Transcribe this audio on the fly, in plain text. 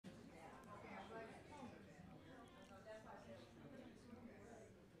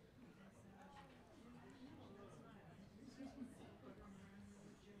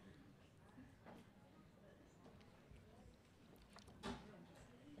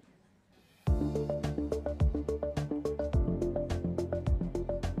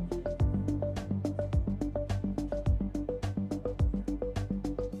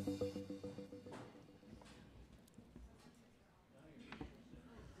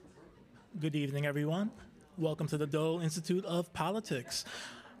Good evening, everyone. Welcome to the Dole Institute of Politics.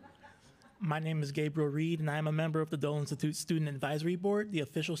 My name is Gabriel Reed, and I am a member of the Dole Institute Student Advisory Board, the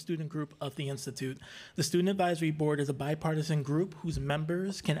official student group of the Institute. The Student Advisory Board is a bipartisan group whose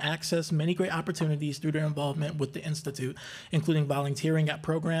members can access many great opportunities through their involvement with the Institute, including volunteering at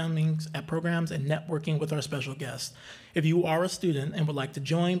programs and networking with our special guests. If you are a student and would like to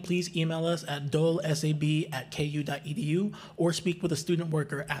join, please email us at dolesab@ku.edu or speak with a student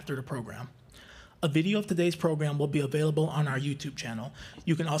worker after the program. A video of today's program will be available on our YouTube channel.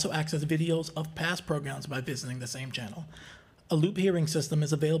 You can also access videos of past programs by visiting the same channel. A loop hearing system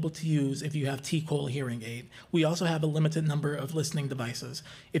is available to use if you have T-Cole hearing aid. We also have a limited number of listening devices.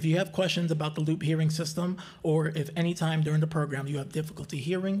 If you have questions about the loop hearing system, or if any time during the program you have difficulty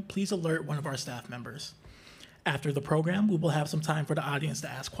hearing, please alert one of our staff members. After the program, we will have some time for the audience to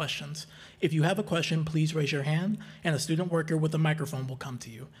ask questions. If you have a question, please raise your hand, and a student worker with a microphone will come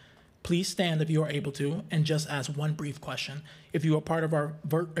to you. Please stand if you are able to, and just ask one brief question. If you are part of our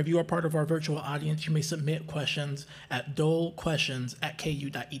virtual audience, you may submit questions at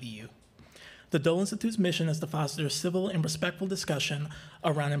dolequestions@ku.edu. The Dole Institute's mission is to foster civil and respectful discussion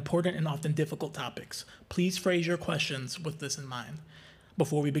around important and often difficult topics. Please phrase your questions with this in mind.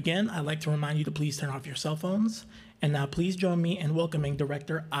 Before we begin, I'd like to remind you to please turn off your cell phones. And now please join me in welcoming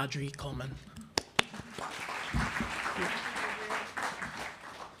Director Audrey Coleman.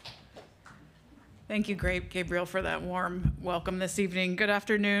 Thank you, Gabriel, for that warm welcome this evening. Good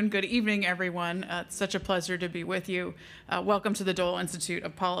afternoon, good evening, everyone. It's such a pleasure to be with you. Welcome to the Dole Institute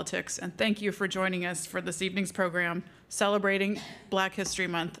of Politics, and thank you for joining us for this evening's program, celebrating Black History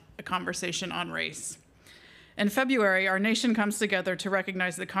Month, a conversation on race. In February, our nation comes together to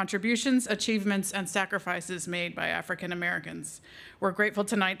recognize the contributions, achievements, and sacrifices made by African Americans. We're grateful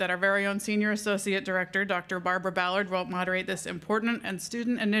tonight that our very own Senior Associate Director, Dr. Barbara Ballard, will moderate this important and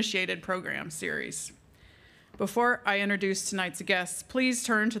student-initiated program series. Before I introduce tonight's guests, please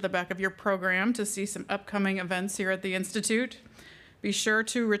turn to the back of your program to see some upcoming events here at the Institute. Be sure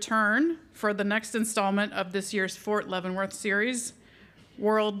to return for the next installment of this year's Fort Leavenworth series,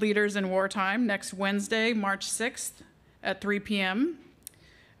 World Leaders in Wartime, next Wednesday, March 6th at 3 p.m.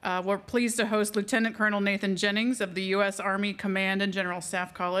 We're pleased to host Lieutenant Colonel Nathan Jennings of the U.S. Army Command and General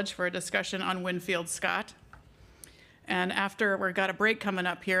Staff College for a discussion on Winfield Scott. And we've got a break coming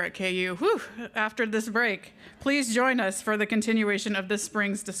up here at KU. After this break, please join us for the continuation of this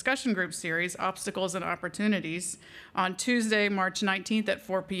spring's discussion group series, Obstacles and Opportunities, on Tuesday, March 19th at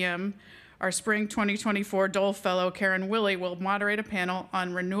 4 p.m. Our Spring 2024 Dole Fellow, Karen Willey, will moderate a panel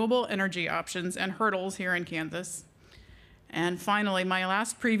on renewable energy options and hurdles here in Kansas. And finally, my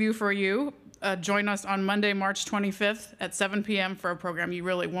last preview for you, join us on Monday, March 25th at 7 p.m. for a program you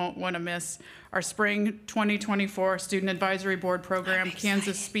really won't want to miss. Our Spring 2024 Student Advisory Board program,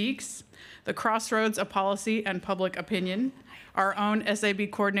 Kansas Speaks, the Crossroads of Policy and Public Opinion. Our own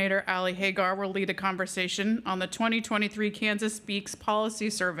SAB coordinator, Ali Hagar, will lead a conversation on the 2023 Kansas Speaks Policy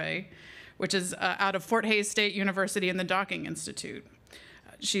Survey, which is out of Fort Hays State University and the Docking Institute.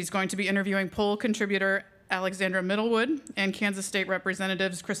 She's going to be interviewing poll contributor Alexandra Middlewood and Kansas State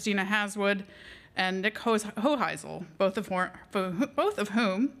Representatives Christina Haswood and Nick Hoheisel, both of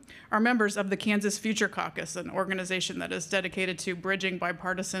whom are members of the Kansas Future Caucus, an organization that is dedicated to bridging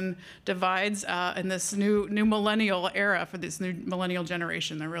bipartisan divides in this new millennial era for this new millennial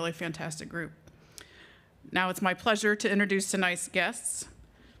generation. They're a really fantastic group. Now it's my pleasure to introduce tonight's guests.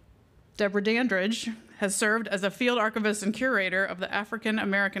 Deborah Dandridge has served as a field archivist and curator of the African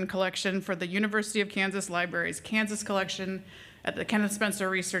American Collection for the University of Kansas Library's Kansas Collection at the Kenneth Spencer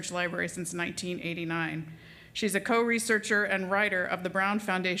Research Library since 1989. She's a co-researcher and writer of the Brown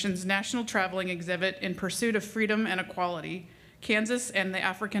Foundation's National Traveling Exhibit In Pursuit of Freedom and Equality, Kansas and the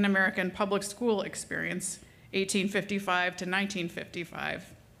African American Public School Experience, 1855 to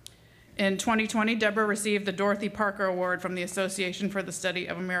 1955. In 2020, Deborah received the Dorothy Parker Award from the Association for the Study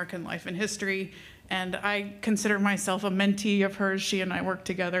of American Life and History, and I consider myself a mentee of hers. She and I worked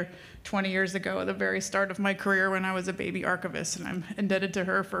together 20 years ago at the very start of my career when I was a baby archivist, and I'm indebted to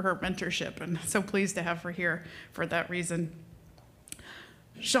her for her mentorship, and so pleased to have her here for that reason.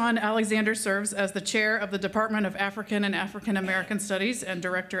 Shawn Alexander serves as the chair of the Department of African and African American Studies and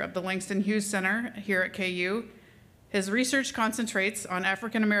director of the Langston Hughes Center here at KU. His research concentrates on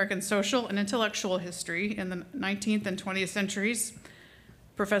African American social and intellectual history in the 19th and 20th centuries.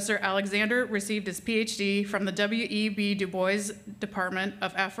 Professor Alexander received his PhD from the W.E.B. Du Bois Department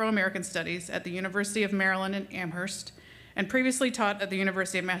of Afro-American Studies at the University of Maryland in Amherst, and previously taught at the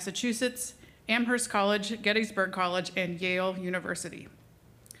University of Massachusetts, Amherst College, Gettysburg College, and Yale University.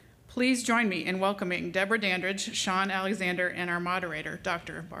 Please join me in welcoming Deborah Dandridge, Shawn Alexander, and our moderator,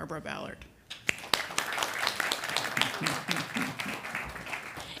 Dr. Barbara Ballard.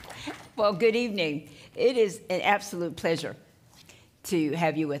 Well, good evening. It is an absolute pleasure to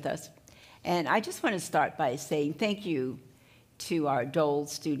have you with us. And I just want to start by saying thank you to our Dole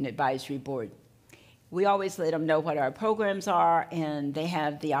Student Advisory Board. We always let them know what our programs are, and they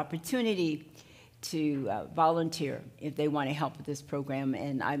have the opportunity to volunteer if they want to help with this program.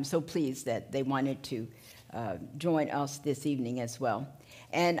 And I'm so pleased that they wanted to join us this evening as well.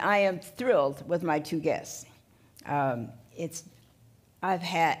 And I am thrilled with my two guests. I've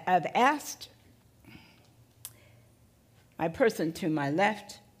asked my person to my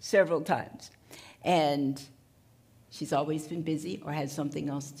left several times, and she's always been busy or had something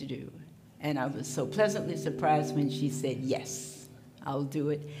else to do. And I was so pleasantly surprised when she said, yes, I'll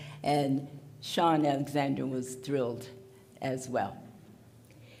do it. And Shawn Alexander was thrilled as well.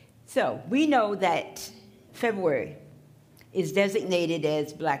 So we know that February is designated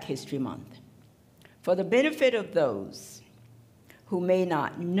as Black History Month. For the benefit of those who may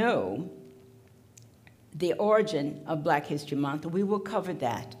not know the origin of Black History Month, we will cover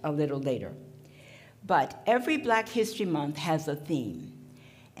that a little later. But every Black History Month has a theme,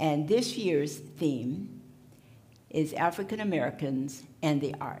 and this year's theme is African Americans and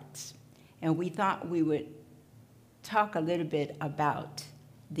the arts. And we thought we would talk a little bit about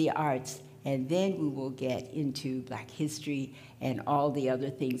the arts, and then we will get into Black history and all the other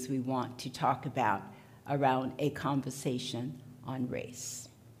things we want to talk about around a conversation on race.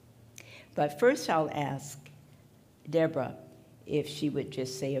 But first I'll ask Deborah if she would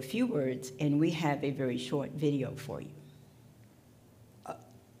just say a few words, and we have a very short video for you.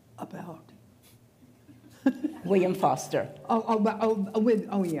 About? William Foster.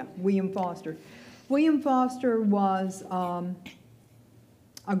 William Foster. William Foster was a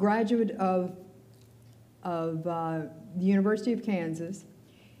graduate of the University of Kansas.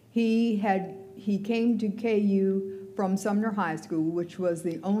 He came to KU from Sumner High School, which was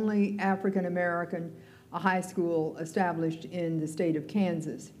the only African-American high school established in the state of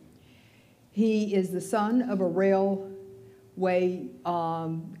Kansas. He is the son of a railway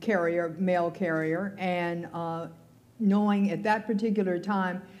carrier, mail carrier, and knowing at that particular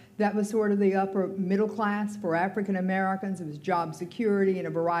time that was sort of the upper middle class for African Americans. It was job security and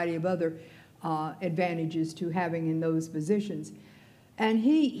a variety of other advantages to having in those positions. And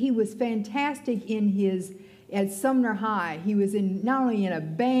he was fantastic at Sumner High. He was not only in a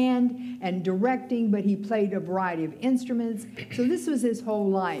band and directing, but he played a variety of instruments. So this was his whole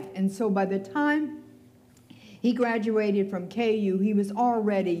life. And so by the time he graduated from KU, he was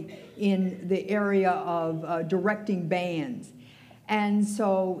already in the area of directing bands. And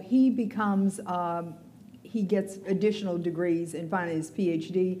so he gets additional degrees and finally his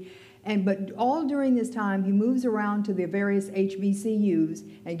PhD. But all during this time, he moves around to the various HBCUs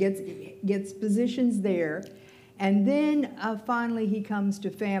and gets positions there. And then finally he comes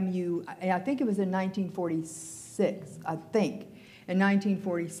to FAMU, I think it was in 1946, in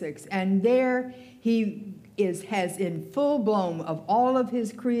 1946. And there he has in full bloom of all of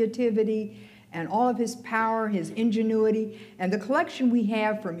his creativity and all of his power, his ingenuity. And the collection we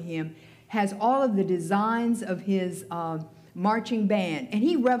have from him has all of the designs of his marching band. And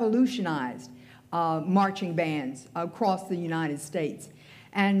he revolutionized marching bands across the United States.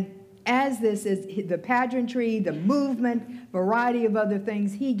 And as this is the pageantry, the movement, variety of other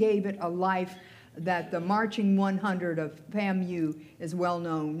things, he gave it a life that the Marching 100 of FAMU is well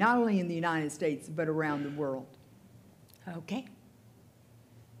known, not only in the United States, but around the world. Okay.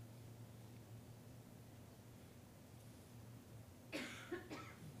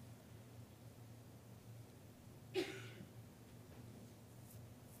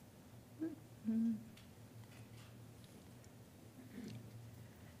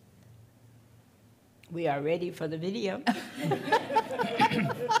 We are ready for the video.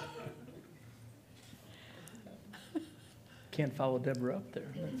 Can't follow Deborah up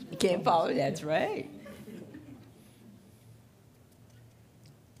there. Can't follow, that's right.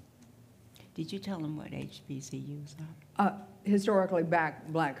 Did you tell them what HBCUs are? Historically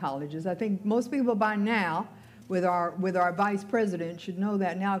black colleges. I think most people by now, with our vice president, should know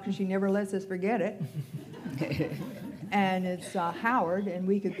that now because she never lets us forget it. And it's Howard, and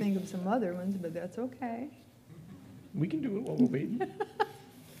we could think of some other ones, but that's okay. We can do it while we're waiting.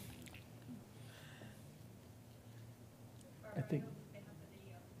 I think.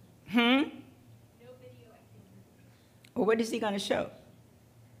 Well, what is he going to show?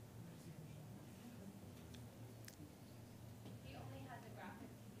 He only has a graphic.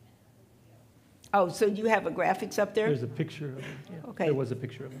 Oh, so you have a graphics up there? There's a picture of it. Yeah. Okay. There was a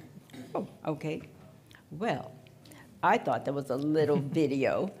picture of it. Oh, okay. Well, I thought there was a little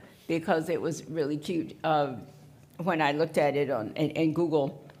video because it was really cute when I looked at it in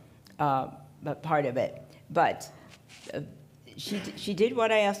Google, but part of it. But she did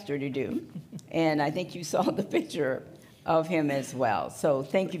what I asked her to do, and I think you saw the picture of him as well. So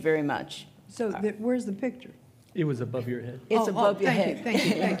thank you very much. So where's the picture? It was above your head. It's above your head. Thank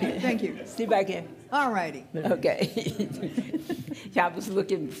you, thank you, thank you. See back here. All righty. Okay. Yeah, I was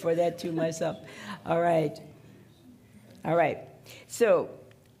looking for that too myself. All right. All right. So,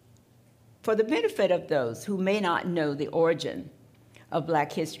 for the benefit of those who may not know the origin of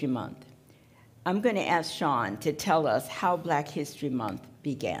Black History Month, I'm going to ask Shawn to tell us how Black History Month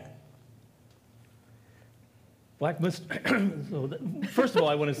began. First of all,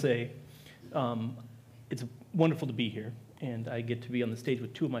 I want to say it's wonderful to be here, and I get to be on the stage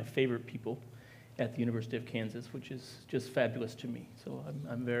with two of my favorite people at the University of Kansas, which is just fabulous to me. So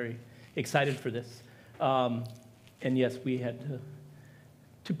I'm very excited for this. And yes, we had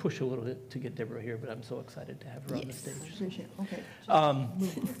to push a little bit to get Deborah here, but I'm so excited to have her on the stage. Appreciate it. Okay.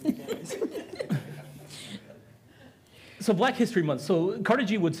 So Black History Month. So Carter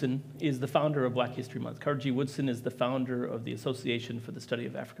G. Woodson is the founder of Black History Month. Carter G. Woodson is the founder of the Association for the Study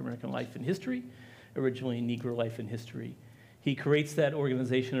of African American Life and History, originally Negro Life and History. He creates that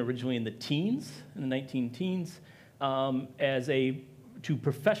organization originally in the teens, in the 19-teens, to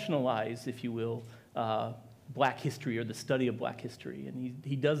professionalize, if you will, Black history or the study of Black history. And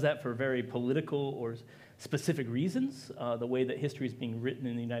he does that for very political or specific reasons. The way that history is being written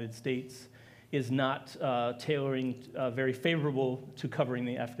in the United States is not tailoring very favorable to covering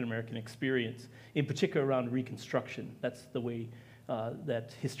the African American experience, in particular around Reconstruction. That's the way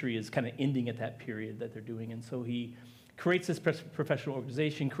that history is kind of ending at that period that they're doing. And so he creates this professional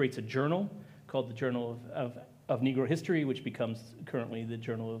organization, creates a journal called the Journal of Negro History, which becomes currently the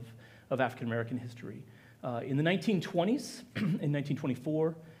Journal of African American History. In the 1920s, in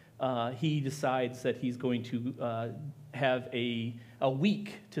 1924, he decides that he's going to have a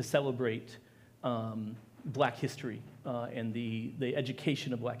week to celebrate Black history and the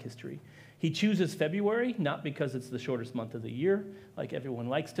education of Black history. He chooses February, not because it's the shortest month of the year, like everyone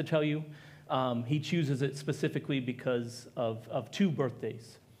likes to tell you. He chooses it specifically because of two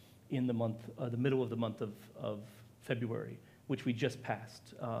birthdays in the month, the middle of the month of February, which we just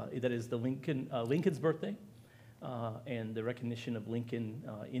passed. That is the Lincoln's birthday and the recognition of Lincoln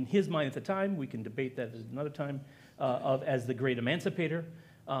in his mind at the time. We can debate that at another time, as the great emancipator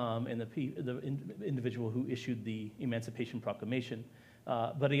and the individual who issued the Emancipation Proclamation.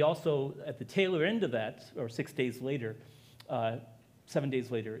 But he also, at the tail end of that, or 6 days later, 7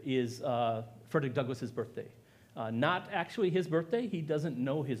 days later, is Frederick Douglass's birthday. Not actually his birthday. He doesn't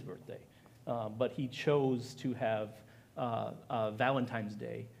know his birthday. But he chose to have Valentine's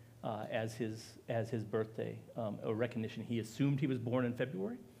Day as his birthday, a recognition. He assumed he was born in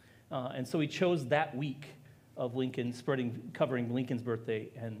February. And so he chose that week of Lincoln, covering Lincoln's birthday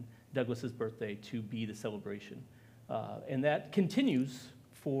and Douglass's birthday to be the celebration. And that continues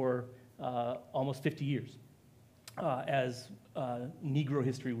for almost 50 years as Negro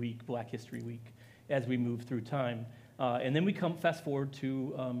History Week, Black History Week, as we move through time. And then we fast forward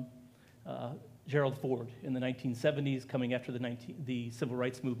to Gerald Ford in the 1970s, coming after the Civil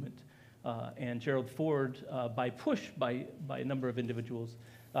Rights Movement. And Gerald Ford, by a number of individuals,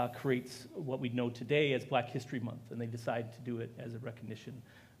 creates what we know today as Black History Month, and they decide to do it as a recognition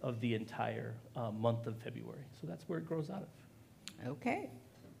of the entire month of February. So that's where it grows out of. Okay.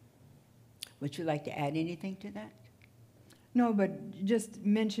 Would you like to add anything to that? No, but just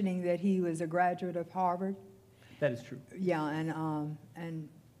mentioning that he was a graduate of Harvard. That is true. Yeah, and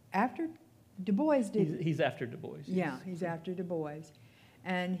after Du Bois did. He's after Du Bois. Yeah, he's after Du Bois,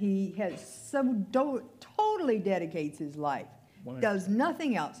 and he has totally dedicates his life. Does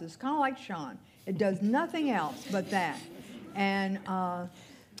nothing else. It's kind of like Shawn. It does nothing else but that, and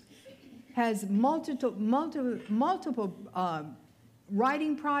has multiple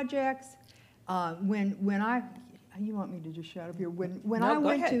writing projects. When I, you want me to just shut up here? When I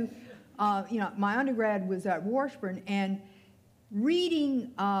went to, my undergrad was at Washburn, and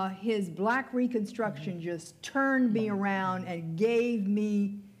reading his Black Reconstruction just turned me around and gave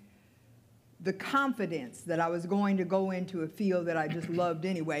me the confidence that I was going to go into a field that I just loved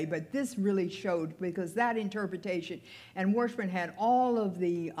anyway. But this really showed, because that interpretation, and Washburn had all of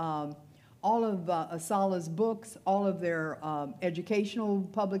Asala's books, all of their educational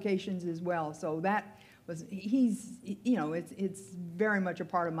publications as well. So that was, it's very much a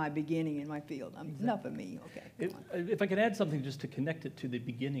part of my beginning in my field. Exactly. Enough of me, okay. If I could add something just to connect it to the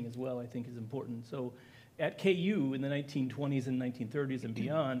beginning as well, I think is important. So at KU in the 1920s and 1930s and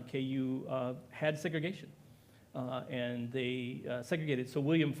beyond, KU had segregation. And they segregated. So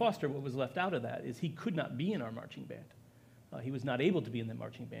William Foster, what was left out of that is he could not be in our marching band. He was not able to be in the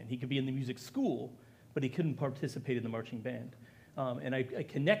marching band. He could be in the music school, but he couldn't participate in the marching band. And I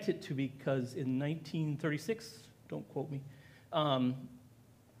connect it to because in 1936, don't quote me,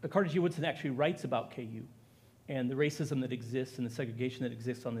 Carter G. Woodson actually writes about KU and the racism that exists and the segregation that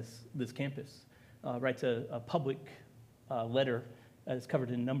exists on this campus. Writes a public letter that's covered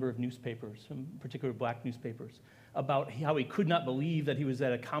in a number of newspapers, some particular black newspapers, about how he could not believe that he was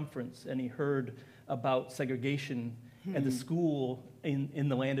at a conference and he heard about segregation at the school in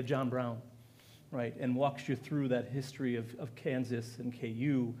the land of John Brown, right? And walks you through that history of Kansas and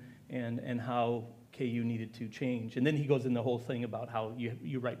KU and how KU needed to change. And then he goes in the whole thing about how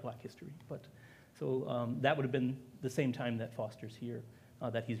you write black history. But so that would have been the same time that Foster's here,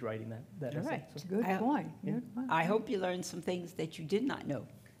 that he's writing that essay. Right. So, Good point. Good point. I hope you learned some things that you did not know.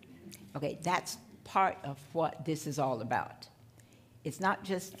 Okay, that's part of what this is all about. It's not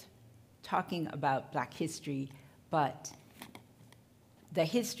just talking about black history, but the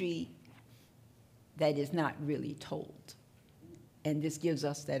history that is not really told. And this gives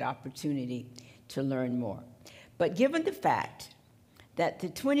us that opportunity to learn more. But given the fact that the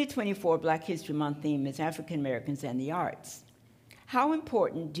 2024 Black History Month theme is African Americans and the Arts, how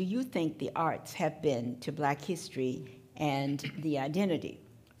important do you think the arts have been to Black history and the identity?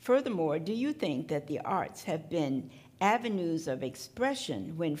 Furthermore, do you think that the arts have been avenues of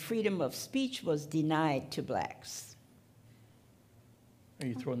expression when freedom of speech was denied to Blacks? are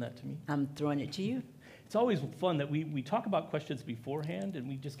you throwing that to me? I'm throwing it to you. It's always fun that we talk about questions beforehand and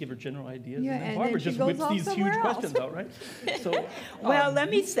we just give her general ideas. Yeah, and then and Barbara then she just goes whips off these huge somewhere else. questions out, right? So, Well, let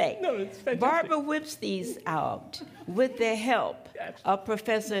me say, no, it's fantastic. Barbara whips these out with the help of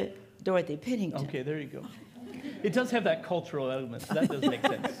Professor Dorothy Pennington. Okay, there you go. It does have that cultural element, so that does make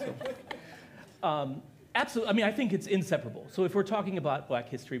sense. So. Absolutely. I mean, I think it's inseparable. So if we're talking about Black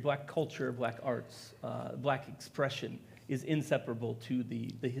history, Black culture, Black arts, Black expression is inseparable to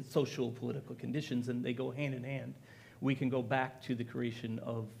the social, political conditions, and they go hand in hand. We can go back to the creation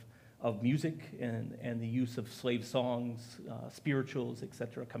of music and the use of slave songs, spirituals, et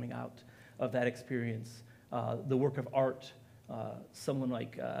cetera, coming out of that experience. The work of art, someone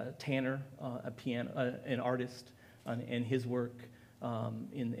like Tanner, an artist, and his work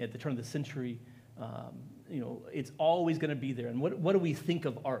at the turn of the century. It's always going to be there. And what do we think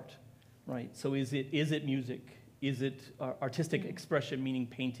of art, right? So is it music? Is it artistic expression, meaning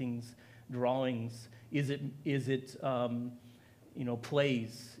paintings, drawings? Is it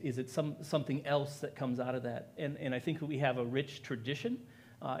plays? Is it something else that comes out of that? And I think that we have a rich tradition.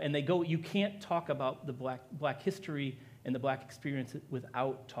 And you can't talk about the Black history and the Black experience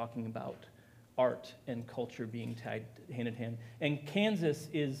without talking about art and culture being tied hand in hand. And Kansas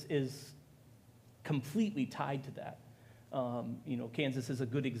is completely tied to that. Kansas is a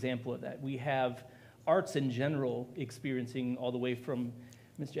good example of that. We have arts in general experiencing all the way from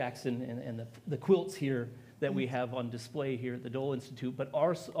Ms. Jackson and the quilts here that we have on display here at the Dole Institute, but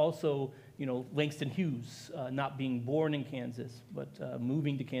also, Langston Hughes, not being born in Kansas, but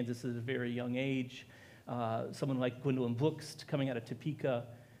moving to Kansas at a very young age. Someone like Gwendolyn Brooks coming out of Topeka,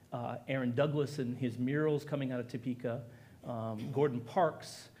 Aaron Douglas and his murals coming out of Topeka, Gordon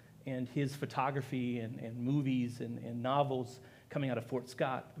Parks and his photography and movies and novels coming out of Fort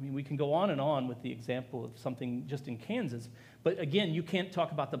Scott. I mean, we can go on and on with the example of something just in Kansas, but again, you can't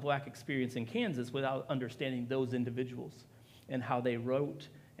talk about the Black experience in Kansas without understanding those individuals and how they wrote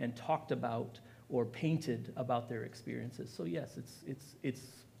and talked about or painted about their experiences. So yes, it's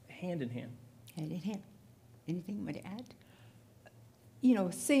hand in hand. Hand in hand. Anything you want to add?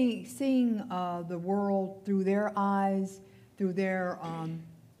 Seeing the world through their eyes, through their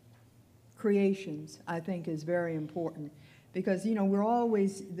creations, I think is very important. Because,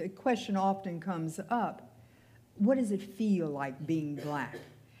 the question often comes up, what does it feel like being Black?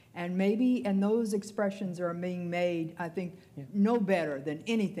 And those expressions are being made, I think, no better than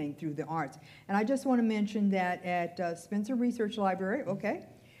anything through the arts. And I just want to mention that at Spencer Research Library,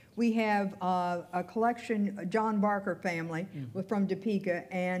 we have a collection, John Barker family from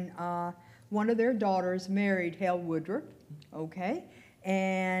Topeka, and one of their daughters married Hale Woodruff,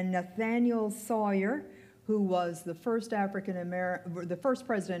 and Nathaniel Sawyer, who was the first the first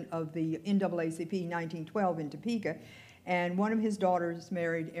president of the NAACP in 1912 in Topeka, and one of his daughters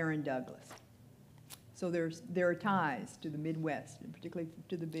married Aaron Douglas. So there are ties to the Midwest, and particularly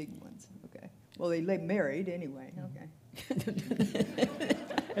to the big ones. Well, they married anyway.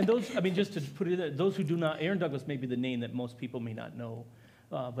 And those, just to put it there, those who do not, Aaron Douglas may be the name that most people may not know.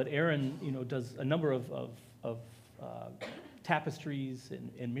 But Aaron, does a number of tapestries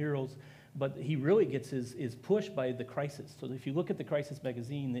and murals, but he really gets his push by the Crisis. So if you look at the Crisis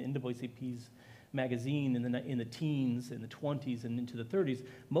magazine, the NAACP's magazine in the teens, in the 20s, and into the 30s,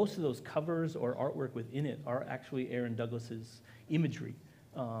 most of those covers or artwork within it are actually Aaron Douglas's imagery,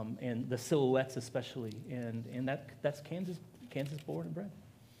 and the silhouettes especially, and that's Kansas born and bred.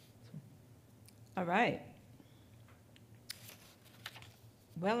 So. All right.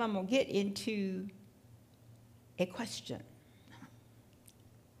 Well, I'm going to get into a question.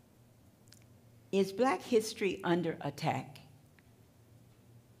 Is Black history under attack?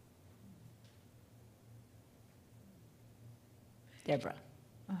 Deborah.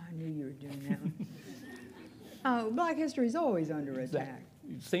 Oh, I knew you were doing that one. Black history is always under attack.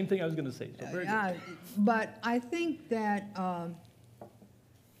 Same thing I was going to say. So very good. But I think that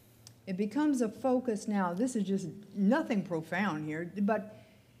it becomes a focus now. This is just nothing profound here, but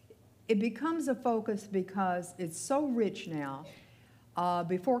it becomes a focus because it's so rich now.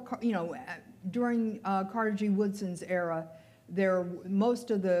 During Carter G. Woodson's era,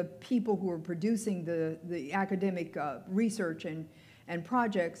 most of the people who were producing the academic research and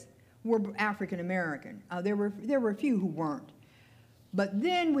projects were African American. There were a few who weren't. But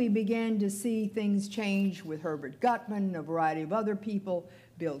then we began to see things change with Herbert Gutman, a variety of other people,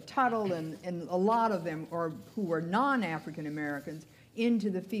 Bill Tuttle, and a lot of them who were non-African Americans into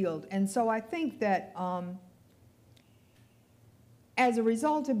the field. And so I think that as a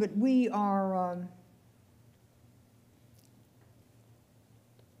result of it, we are,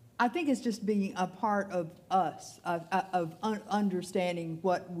 I think it's just being a part of us, of understanding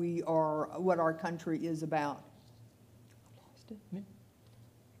what we are, what our country is about. Lost it? Yeah.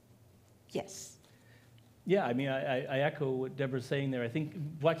 Yes. Yeah, I mean, I echo what Deborah's saying there. I think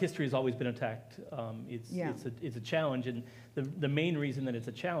Black history has always been attacked. It's a challenge, and the main reason that it's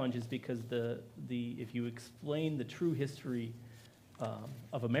a challenge is because if you explain the true history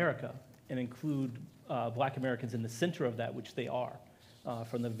of America and include Black Americans in the center of that, which they are,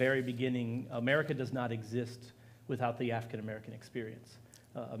 from the very beginning, America does not exist without the African American experience.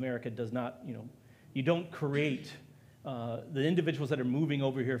 America does not, you don't create. The individuals that are moving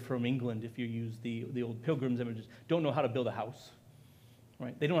over here from England, if you use the old Pilgrims images, don't know how to build a house,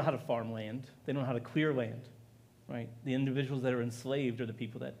 right? They don't know how to farm land. They don't know how to clear land, right? The individuals that are enslaved are the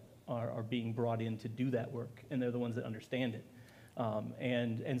people that are being brought in to do that work, and they're the ones that understand it.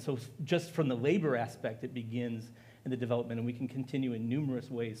 And so just from the labor aspect, it begins in the development, and we can continue in numerous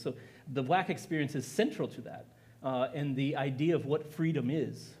ways. So the Black experience is central to that, and the idea of what freedom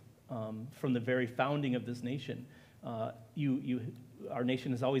is from the very founding of this nation. Our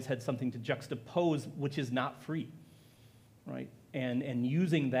nation has always had something to juxtapose, which is not free, right? And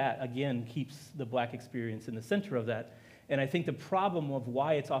using that, again, keeps the Black experience in the center of that. And I think the problem of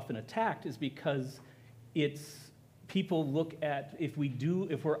why it's often attacked is because people look at, if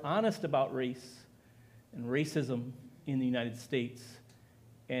we're honest about race and racism in the United States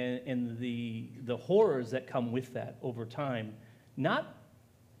and the horrors that come with that over time, not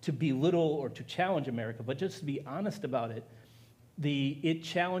to belittle or to challenge America, but just to be honest about it, it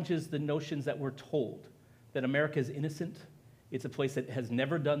challenges the notions that we're told, that America is innocent, it's a place that has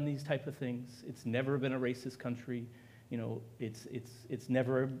never done these type of things, it's never been a racist country, it's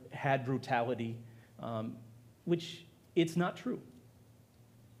never had brutality, which it's not true.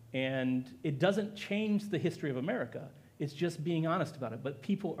 And it doesn't change the history of America, it's just being honest about it. But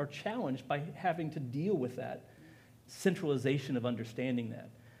people are challenged by having to deal with that centralization of understanding that.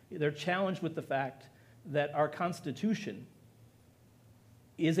 They're challenged with the fact that our Constitution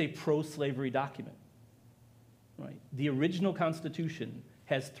is a pro-slavery document, right? The original Constitution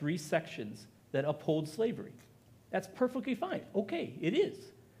has 3 sections that uphold slavery. That's perfectly fine. Okay, it is.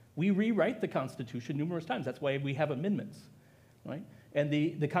 We rewrite the Constitution numerous times. That's why we have amendments, right? And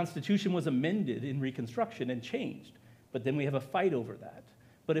the Constitution was amended in Reconstruction and changed, but then we have a fight over that.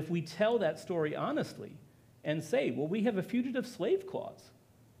 But if we tell that story honestly and say, well, we have a fugitive slave clause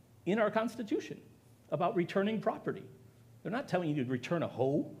in our Constitution about returning property. They're not telling you to return a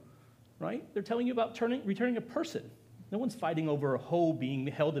hoe, right? They're telling you about returning a person. No one's fighting over a hoe being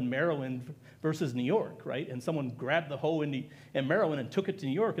held in Maryland versus New York, right? And someone grabbed the hoe in Maryland and took it to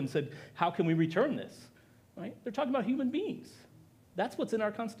New York and said, how can we return this, right? They're talking about human beings. That's what's in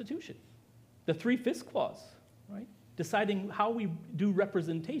our Constitution. The 3/5 clause, right? Deciding how we do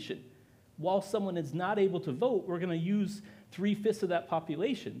representation. While someone is not able to vote, we're going to use 3/5 of that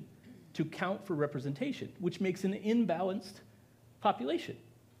population to count for representation, which makes an imbalanced population,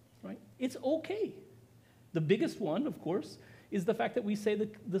 right? It's okay. The biggest one, of course, is the fact that we say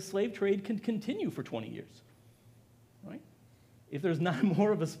that the slave trade can continue for 20 years, right? If there's not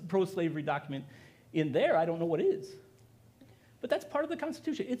more of a pro-slavery document in there, I don't know what is. But that's part of the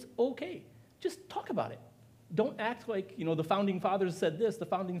Constitution. It's okay. Just talk about it. Don't act like, you know, the Founding Fathers said this, the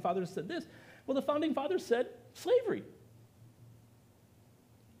Founding Fathers said this. Well, the Founding Fathers said slavery.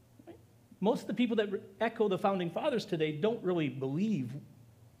 Right? Most of the people that echo the Founding Fathers today don't really believe,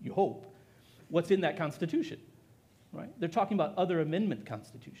 you hope, what's in that Constitution. Right? They're talking about other amendment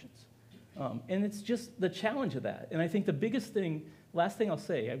constitutions. And it's just the challenge of that. And I think the biggest thing, last thing I'll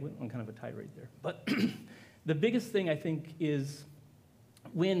say, I went on kind of a tirade there, but the biggest thing I think is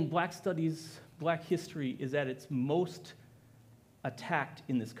when Black studies, Black history is at its most attacked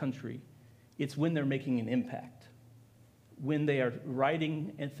in this country, it's when they're making an impact. When they are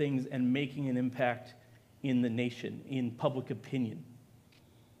writing and things and making an impact in the nation, in public opinion.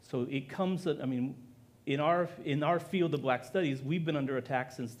 So it comes, I mean, in our field of Black studies, we've been under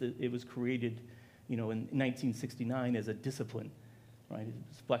attack since it was created, you know, in 1969 as a discipline, right?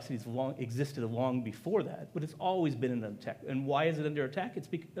 Black studies existed long before that, but it's always been under attack. And why is it under attack? It's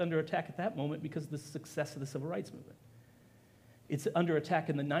under attack at that moment because of the success of the Civil Rights Movement. It's under attack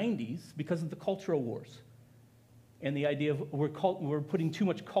in the 90s because of the cultural wars and the idea of we're putting too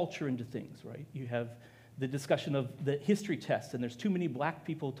much culture into things, right? You have the discussion of the history test, and there's too many Black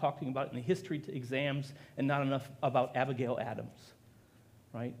people talking about it in the history exams and not enough about Abigail Adams,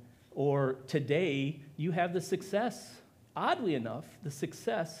 right? Or today, you have the success, oddly enough, the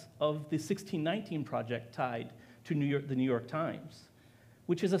success of the 1619 Project tied to the New York Times,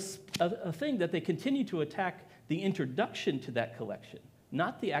 which is a thing that they continue to attack the introduction to that collection,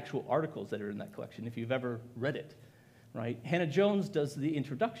 not the actual articles that are in that collection, if you've ever read it. Right? Hannah Jones does the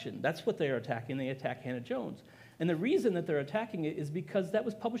introduction. That's what they are attacking. They attack Hannah Jones. And the reason that they're attacking it is because that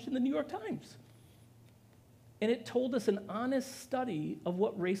was published in the New York Times. And it told us an honest study of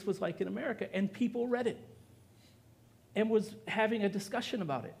what race was like in America, and people read it and was having a discussion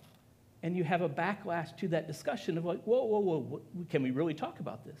about it. And you have a backlash to that discussion of like, whoa, can we really talk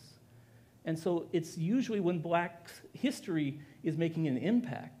about this? And so it's usually when Black history is making an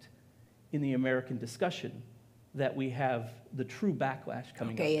impact in the American discussion that we have the true backlash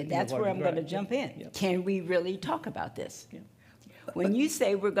coming up. Okay, and that's where I'm going to jump in. Yeah. Can we really talk about this? Yeah. When you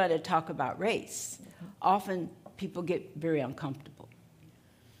say we're going to talk about race, often people get very uncomfortable.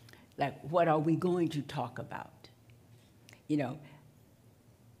 Like, what are we going to talk about? You know,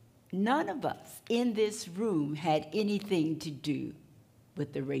 none of us in this room had anything to do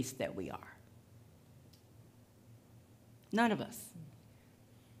with the race that we are. None of us.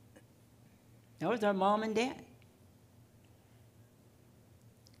 That was our mom and dad.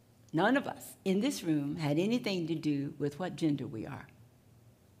 None of us in this room had anything to do with what gender we are.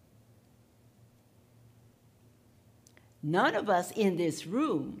 None of us in this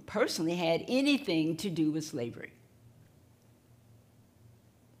room personally had anything to do with slavery.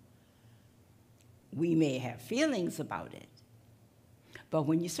 We may have feelings about it, but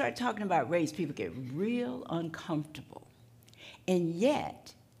when you start talking about race, people get real uncomfortable. And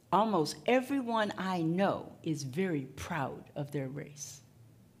yet, almost everyone I know is very proud of their race.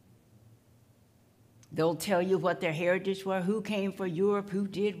 They'll tell you what their heritage was, who came from Europe, who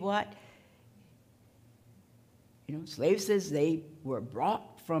did what. You know, slaves says they were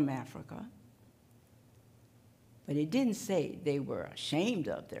brought from Africa, but it didn't say they were ashamed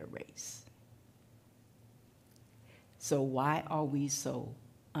of their race. So why are we so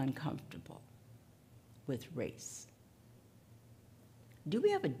uncomfortable with race? Do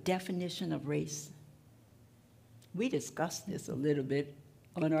we have a definition of race? We discussed this a little bit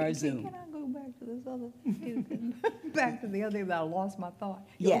on our Zoom. Can I go back to this other thing? Back to the other thing that I lost my thought.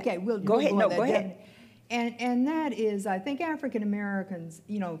 Yeah. Okay, we'll go ahead. No, on that go ahead. And that is, I think African Americans,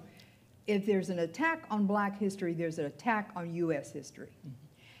 you know, if there's an attack on Black history, there's an attack on U.S. history. Mm-hmm.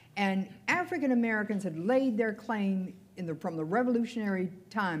 And African Americans had laid their claim from the Revolutionary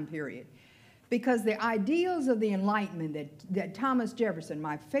time period, because the ideals of the Enlightenment that Thomas Jefferson,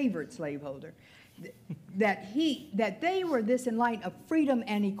 my favorite slaveholder, that they were this enlightenment of freedom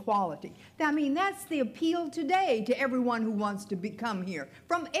and equality. I mean, that's the appeal today to everyone who wants to come here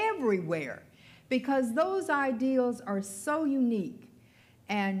from everywhere, because those ideals are so unique,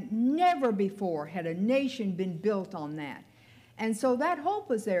 and never before had a nation been built on that. And so that hope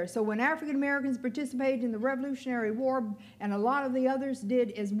was there. So when African Americans participated in the Revolutionary War, and a lot of the others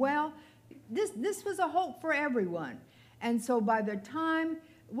did as well, this was a hope for everyone. And so by the time,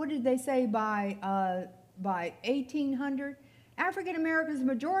 what did they say, by 1800, African Americans, the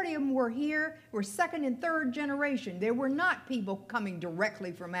majority of them were here, were second and third generation. They were not people coming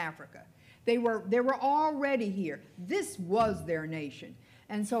directly from Africa. They were already here. This was their nation.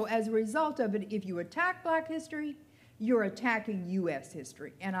 And so as a result of it, if you attack Black history, you're attacking U.S.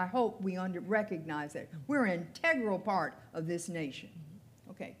 history. And I hope we recognize that. We're an integral part of this nation.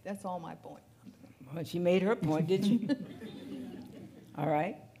 Okay, that's all my point. Well, she made her point, didn't she? All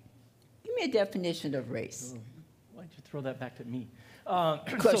right. Give me a definition of race. Why'd you throw that back to me?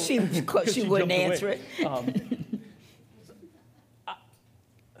 Because she wouldn't answer it.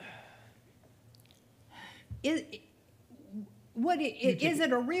 Is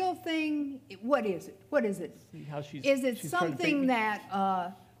it a real thing? What is it? What is it? See how she's Something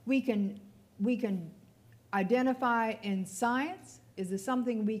that we can identify in science? Is it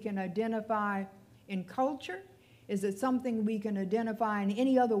something we can identify in culture? Is it something we can identify in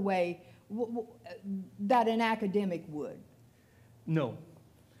any other way that an academic would? No.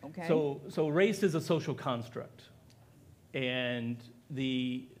 Okay. So race is a social construct, and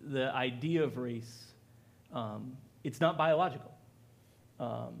the idea of race, it's not biological.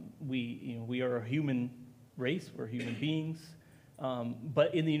 We are a human race. We're human beings.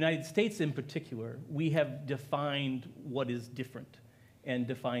 But in the United States in particular, we have defined what is different and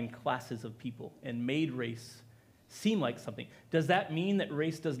defined classes of people and made race seem like something. Does that mean that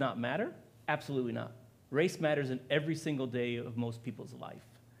race does not matter? Absolutely not. Race matters in every single day of most people's life.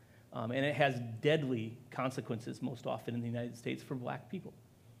 And it has deadly consequences most often in the United States for black people.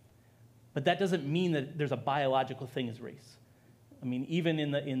 But that doesn't mean that there's a biological thing as race. I mean, even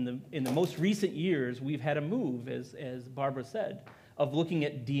in the most recent years, we've had a move, as Barbara said, of looking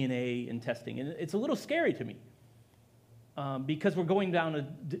at DNA and testing. And it's a little scary to me because we're going down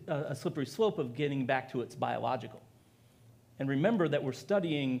a slippery slope of getting back to its biological. And remember that we're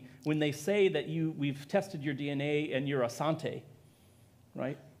studying, when they say that we've tested your DNA and you're Asante,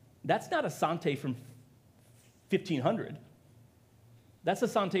 right? That's not Asante from 1500. That's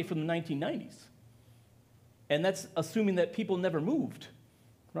Asante from the 1990s. And that's assuming that people never moved,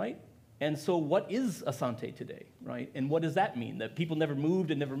 right? And so what is Asante today, right? And what does that mean? That people never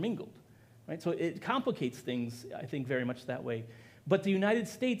moved and never mingled, right? So it complicates things, I think, very much that way. But the United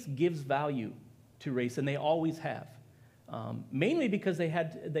States gives value to race, and they always have. Mainly because they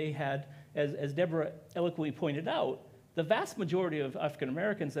had, as Deborah eloquently pointed out, the vast majority of African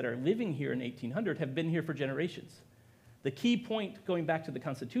Americans that are living here in 1800 have been here for generations. The key point, going back to the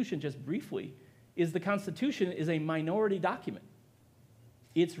Constitution just briefly, is the Constitution is a minority document.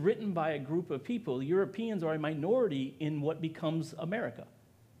 It's written by a group of people. Europeans are a minority in what becomes America.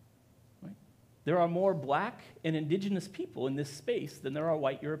 Right? There are more black and indigenous people in this space than there are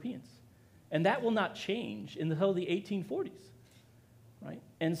white Europeans. And that will not change until the 1840s. Right?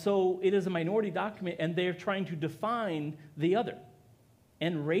 And so it is a minority document, and they're trying to define the other.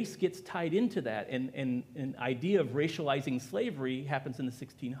 And race gets tied into that. And an idea of racializing slavery happens in the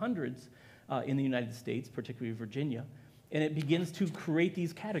 1600s in the United States, particularly Virginia. And it begins to create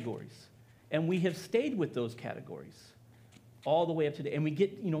these categories. And we have stayed with those categories all the way up to today. And we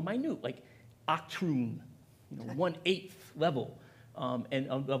get, minute, like octroon, 1/8 level, and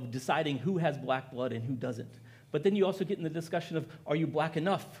of deciding who has black blood and who doesn't. But then you also get in the discussion of, are you black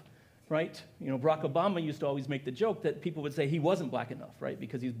enough, right? Barack Obama used to always make the joke that people would say he wasn't black enough, right?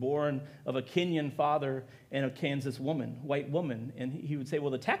 Because he's born of a Kenyan father and a Kansas woman, white woman. And he would say,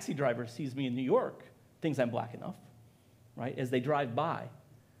 well, the taxi driver sees me in New York, thinks I'm black enough, right, as they drive by.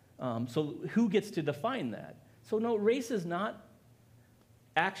 So who gets to define that? So no, race is not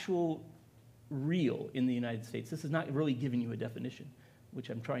actual real in the United States. This is not really giving you a definition, which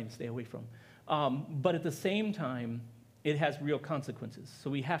I'm trying to stay away from. But at the same time, it has real consequences.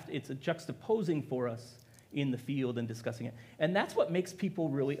 So it's a juxtaposing for us in the field and discussing it. And that's what makes people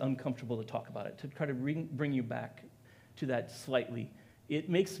really uncomfortable to talk about it, to try to bring you back to that slightly. It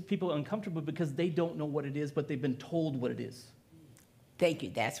makes people uncomfortable because they don't know what it is, but they've been told what it is. Thank you.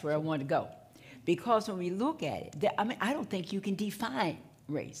 That's where I want to go. Because when we look at it, I don't think you can define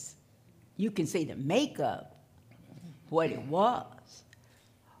race. You can say the makeup, what it was,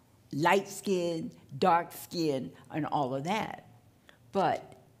 light skin, dark skin, and all of that.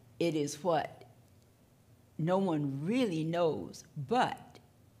 But it is what no one really knows, but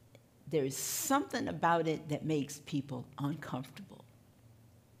there's something about it that makes people uncomfortable.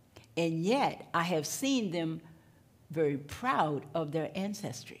 And yet, I have seen them very proud of their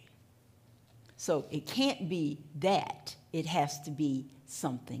ancestry. So it can't be that. It has to be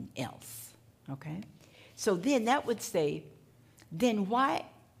something else, okay? So then that would say, then why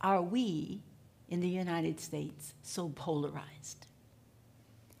are we in the United States so polarized?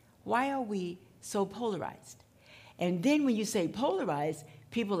 Why are we so polarized? And then when you say polarized,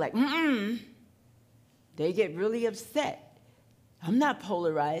 people are like, they get really upset. I'm not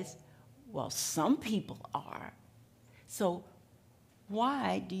polarized. Well, some people are. So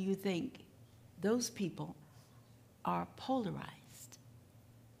why do you think those people are polarized?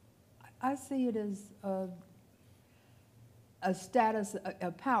 I see it as a status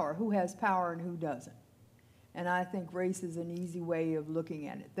of power, who has power and who doesn't. And I think race is an easy way of looking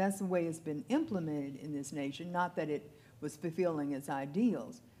at it. That's the way it's been implemented in this nation, not that it was fulfilling its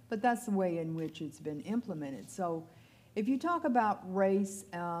ideals, but that's the way in which it's been implemented. So if you talk about race,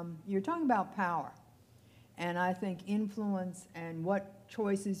 you're talking about power. And I think influence and what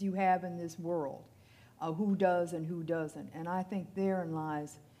choices you have in this world, who does and who doesn't. And I think therein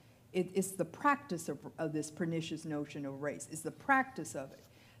lies, it's the practice of this pernicious notion of race. It's the practice of it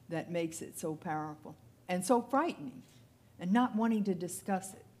that makes it so powerful and so frightening and not wanting to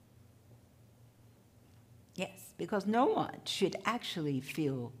discuss it. Yes, because no one should actually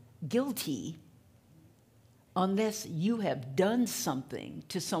feel guilty unless you have done something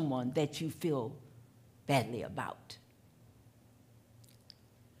to someone that you feel badly about.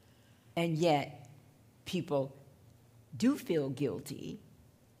 And yet, people do feel guilty,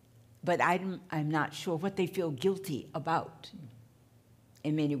 but I'm not sure what they feel guilty about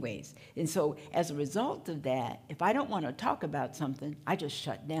in many ways. And so as a result of that, if I don't want to talk about something, I just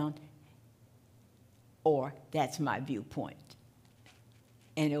shut down, or that's my viewpoint.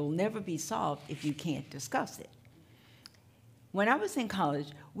 And it will never be solved if you can't discuss it. When I was in college,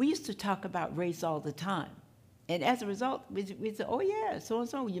 we used to talk about race all the time. And as a result, we'd say, oh yeah,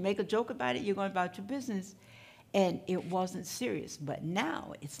 so-and-so, you make a joke about it, you're going about your business. And it wasn't serious. But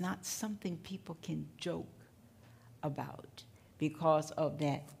now it's not something people can joke about because of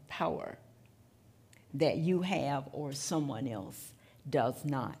that power that you have or someone else does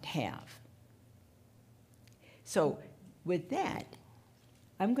not have. So with that,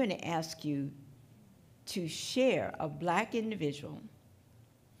 I'm going to ask you to share a Black individual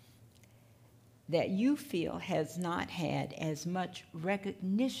that you feel has not had as much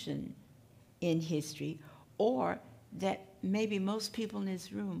recognition in history, or that maybe most people in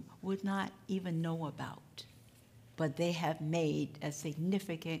this room would not even know about, but they have made a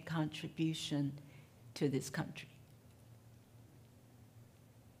significant contribution to this country.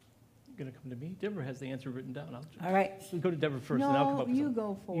 Going to come to me? Deborah has the answer written down. All right. We'll go to Deborah first, and I'll come No, up with you something.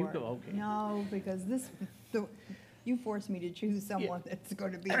 go for You it. go, okay. No, because you forced me to choose someone that's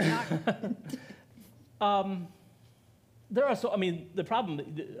going to be not. There are the problem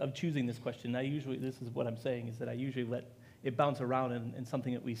of choosing this question, this is what I'm saying, is that I usually let it bounce around, and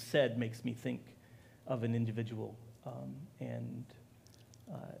something that we said makes me think of an individual and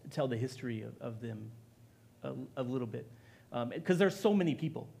tell the history of them a little bit. Because there's so many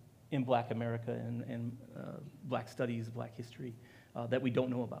people in Black America and Black studies, Black history, that we don't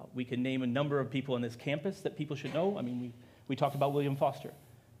know about. We can name a number of people on this campus that people should know. I mean, we talked about William Foster.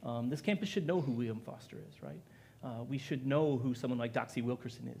 This campus should know who William Foster is, right? We should know who someone like Doxy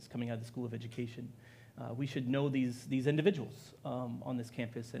Wilkerson is coming out of the School of Education. We should know these individuals on this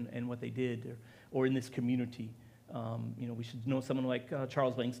campus and what they did, or in this community. We should know someone like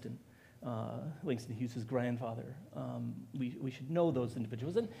Charles Langston. Langston Hughes' grandfather. We should know those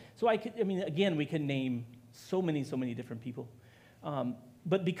individuals. And so again, we can name so many different people.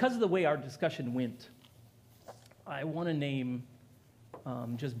 But because of the way our discussion went, I want to name,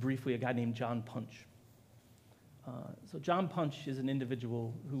 just briefly, a guy named John Punch. So John Punch is an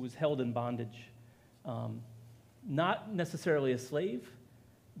individual who was held in bondage, not necessarily a slave,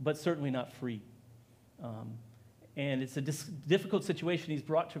 but certainly not free. And it's a difficult situation. He's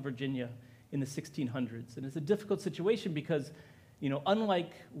brought to Virginia in the 1600s. And it's a difficult situation because,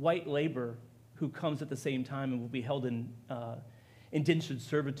 unlike white labor, who comes at the same time and will be held in indentured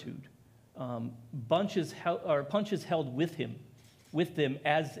servitude, Punch is held with them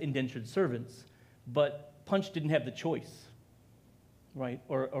as indentured servants, but Punch didn't have the choice, right?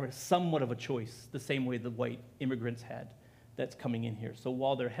 Or somewhat of a choice, the same way the white immigrants had that's coming in here. So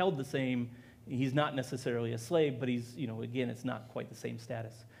while they're held the same, he's not necessarily a slave, but he's, again, it's not quite the same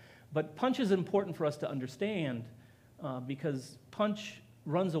status. But Punch is important for us to understand because Punch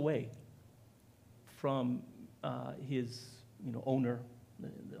runs away from his, owner,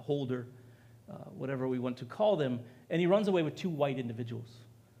 the holder, whatever we want to call them, and he runs away with two white individuals.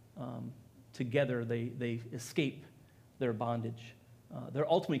 Together, they escape their bondage. They're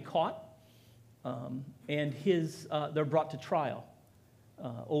ultimately caught, and they're brought to trial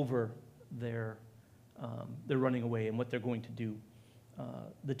over their running away and what they're going to do.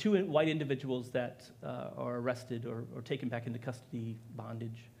 The two white individuals that are arrested or taken back into custody,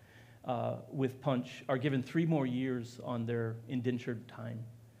 bondage, with Punch are given 3 more years on their indentured time.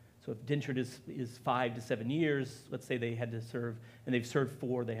 So if indentured is 5 to 7 years, let's say they had to serve, and they've served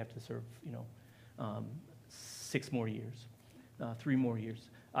 4, they have to serve 6 more years. 3 more years.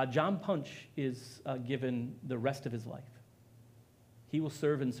 John Punch is given the rest of his life. He will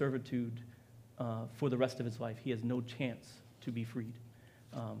serve in servitude for the rest of his life. He has no chance to be freed.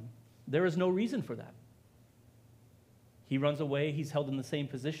 There is no reason for that. He runs away. He's held in the same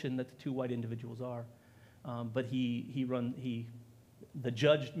position that the 2 white individuals are, but the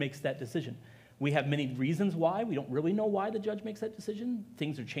judge makes that decision. We have many reasons why. We don't really know why the judge makes that decision.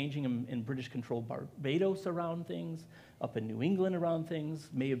 Things are changing in British-controlled Barbados around things, up in New England around things,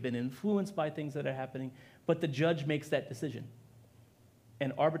 may have been influenced by things that are happening, but the judge makes that decision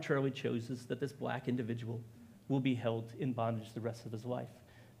and arbitrarily chooses that this black individual will be held in bondage the rest of his life.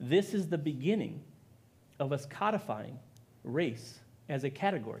 This is the beginning of us codifying race as a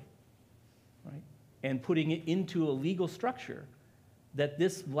category, right? And putting it into a legal structure that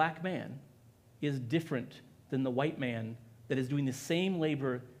this black man is different than the white man that is doing the same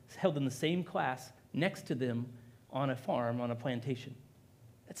labor, held in the same class next to them on a farm, on a plantation.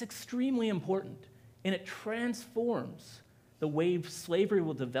 That's extremely important, and it transforms the way slavery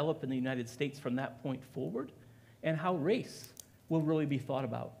will develop in the United States from that point forward, and how race will really be thought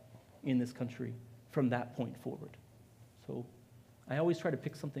about in this country from that point forward. So I always try to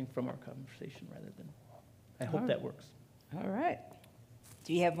pick something from our conversation rather than, I hope that works. All right.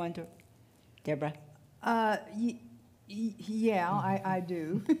 Do you have one, Deborah? Yeah, I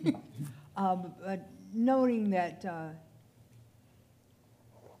do. But noting that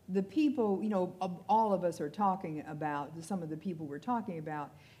the people, all of us are talking about, some of the people we're talking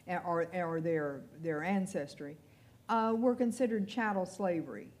about, or their ancestry, were considered chattel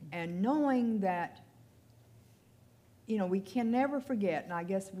slavery. And knowing that, we can never forget, and I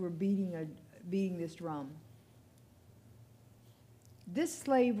guess we're beating this drum, this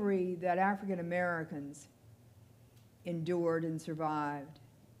slavery that African Americans endured and survived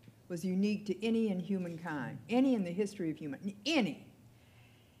was unique to any in humankind, any in the history of any.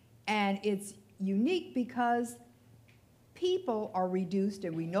 And it's unique because people are reduced,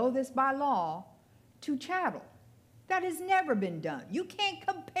 and we know this by law, to chattel. That has never been done. You can't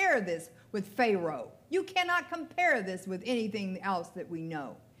compare this with Pharaoh. You cannot compare this with anything else that we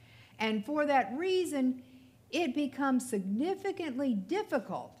know. And for that reason, it becomes significantly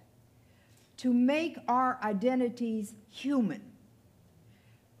difficult to make our identities human,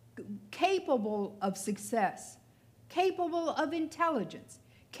 capable of success, capable of intelligence,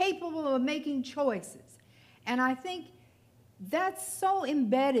 capable of making choices. And I think that's so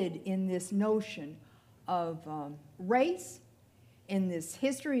embedded in this notion of race, in this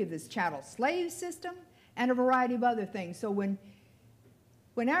history of this chattel slave system, and a variety of other things. So when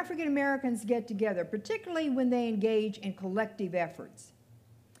African Americans get together, particularly when they engage in collective efforts,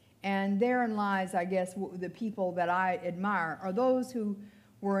 and therein lies, I guess, the people that I admire are those who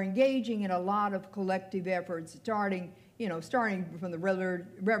were engaging in a lot of collective efforts, starting from the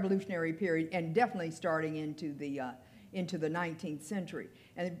Revolutionary period, and definitely starting into the 19th century.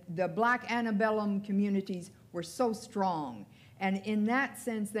 And the black antebellum communities were so strong. And in that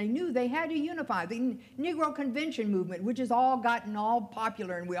sense, they knew they had to unify. The Negro Convention movement, which has all gotten all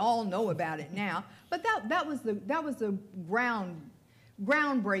popular, and we all know about it now, but that was the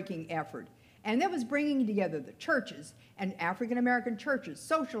groundbreaking effort. And that was bringing together the churches and African American churches,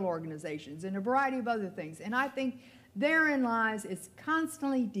 social organizations, and a variety of other things. And I think therein lies, it's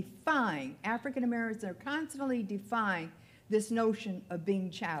constantly defying, African Americans are constantly defying this notion of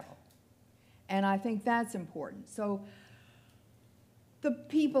being chattel. And I think that's important. So the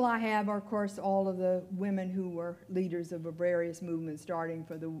people I have are, of course, all of the women who were leaders of various movements, starting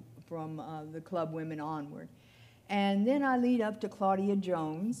from the club women onward. And then I lead up to Claudia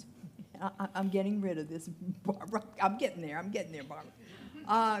Jones. I'm getting rid of this, Barbara. I'm getting there, Barbara.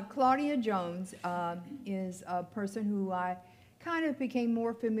 Claudia Jones is a person who I kind of became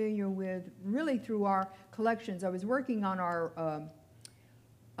more familiar with really through our collections. I was working on our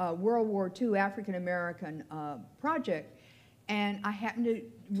World War II African American project, and I happened to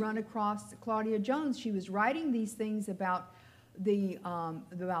run across Claudia Jones. She was writing these things about the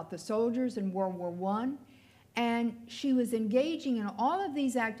soldiers in World War I, and she was engaging in all of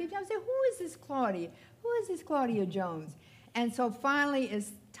these activities. I said, who is this Claudia? Who is this Claudia Jones? And so finally,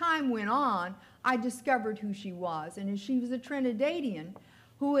 as time went on, I discovered who she was. And she was a Trinidadian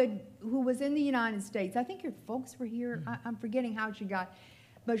who was in the United States. I think her folks were here. I'm forgetting how she got,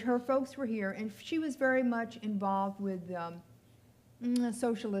 but her folks were here. And she was very much involved with the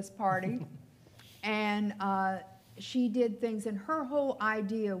Socialist Party. And she did things, and her whole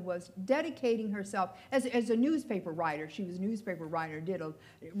idea was dedicating herself as a newspaper writer. She was a newspaper writer,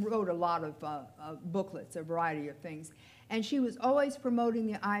 wrote a lot of booklets, a variety of things. And she was always promoting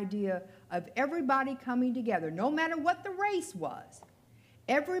the idea of everybody coming together, no matter what the race was,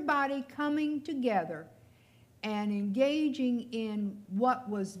 everybody coming together and engaging in what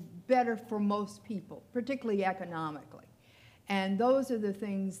was better for most people, particularly economically. And those are the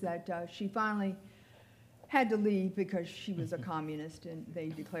things that she finally had to leave because she was a communist and they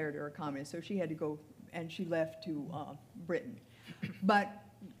declared her a communist. So she had to go, and she left to Britain. But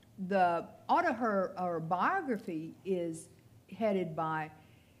her biography is headed by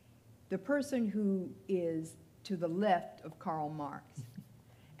the person who is to the left of Karl Marx.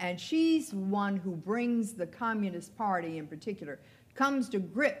 And she's one who brings the Communist Party in particular, comes to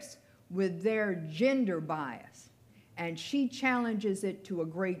grips with their gender bias. And she challenges it to a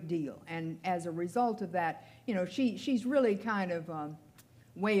great deal. And as a result of that, you know, she's really kind of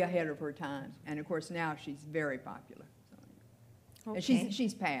way ahead of her time. And of course now she's very popular. So, Okay. and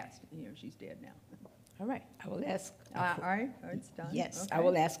she's passed, you know, she's dead now. All right, I will ask. All right, it's done? Yes, Okay. I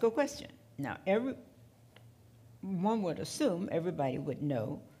will ask a question. Now, one would assume everybody would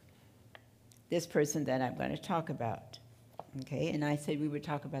know this person that I'm going to talk about, okay? And I said we would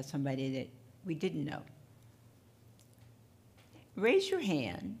talk about somebody that we didn't know. Raise your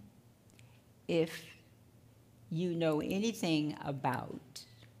hand if you know anything about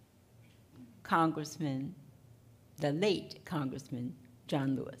the late Congressman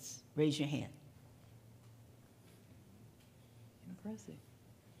John Lewis. Raise your hand. Impressive.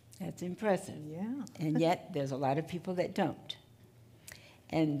 That's impressive. Yeah. And yet, there's a lot of people that don't.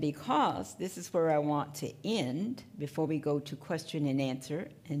 And because this is where I want to end before we go to question and answer,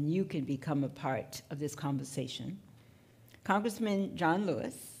 and you can become a part of this conversation, Congressman John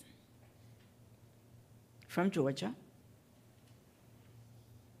Lewis from Georgia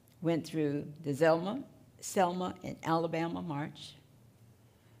went through the Selma and Alabama March.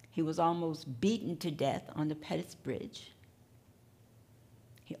 He was almost beaten to death on the Pettus Bridge.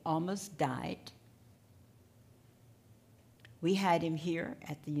 He almost died. We had him here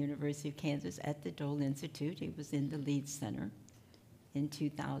at the University of Kansas at the Dole Institute. He was in the Lead Center in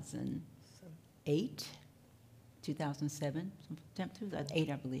 2008, 2007, 2008,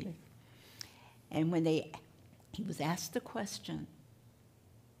 I believe. And when he was asked the question,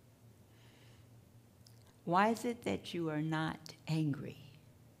 why is it that you are not angry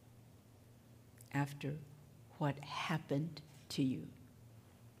after what happened to you?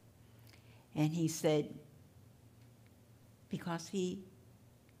 And he said, because he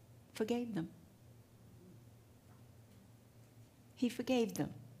forgave them. He forgave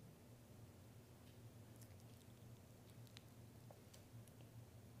them.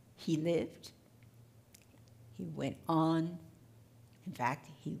 He lived. He went on. In fact,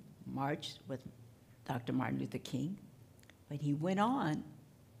 he marched with Dr. Martin Luther King, but he went on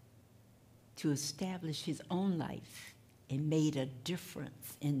to establish his own life and made a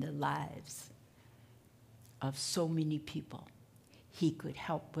difference in the lives of so many people. He could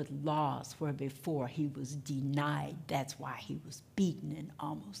help with laws where before he was denied. That's why he was beaten and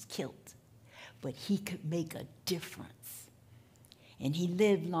almost killed. But he could make a difference. And he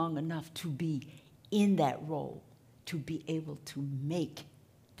lived long enough to be in that role, to be able to make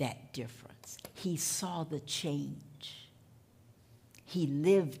that difference. He saw the change. He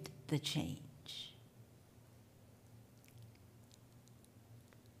lived the change.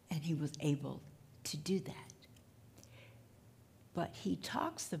 And he was able to do that. But he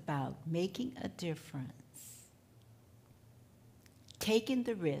talks about making a difference, taking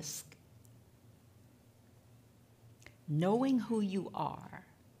the risk, knowing who you are.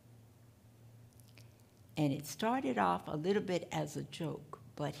 And it started off a little bit as a joke,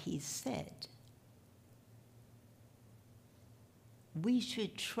 but he said, we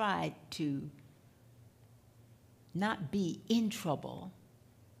should try to not be in trouble.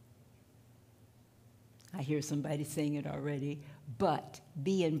 I hear somebody saying it already, but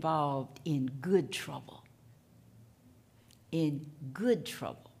be involved in good trouble. In good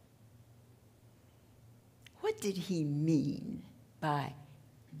trouble. What did he mean by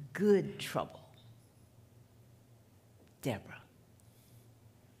good trouble? Deborah.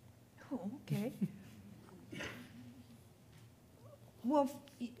 Oh, okay. Well,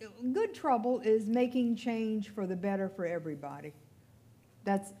 good trouble is making change for the better for everybody.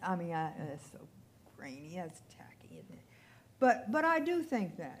 That's so grainy, that's tacky, isn't it? But I do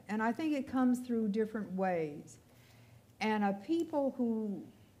think that, and I think it comes through different ways. And a people who,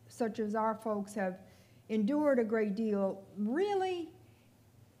 such as our folks, have endured a great deal, really,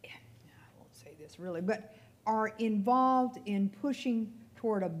 I won't say this really, but are involved in pushing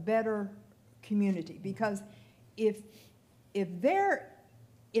toward a better community. Because if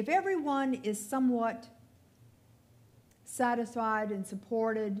everyone is somewhat satisfied and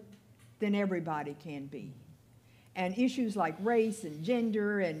supported, then everybody can be. And issues like race and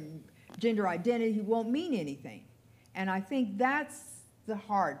gender identity won't mean anything. And I think that's the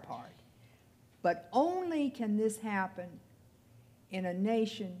hard part. But only can this happen in a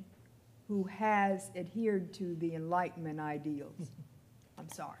nation who has adhered to the Enlightenment ideals. I'm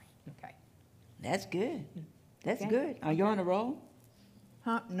sorry. Okay. That's good. That's Okay. good. Are you on a roll?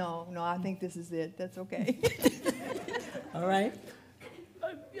 Huh? No, I think this is it. That's okay. All right.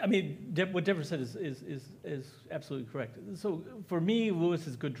 I mean, what Deborah said is absolutely correct. So for me, Lewis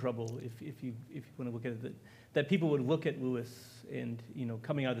is good trouble. If you want to look at it, that people would look at Lewis and, you know,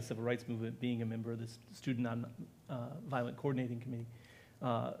 coming out of the civil rights movement, being a member of the Student Nonviolent Coordinating Committee,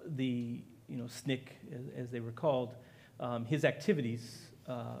 the SNCC as they were called, his activities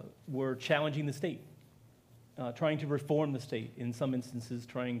were challenging the state, trying to reform the state. In some instances,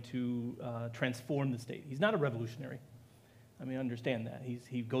 trying to transform the state. He's not a revolutionary. I mean, understand that.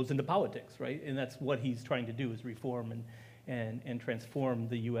 He goes into politics, right? And that's what he's trying to do, is reform and transform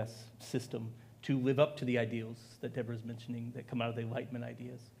the U.S. system to live up to the ideals that Deborah's mentioning that come out of the Enlightenment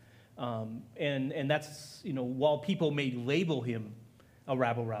ideas. And that's, while people may label him a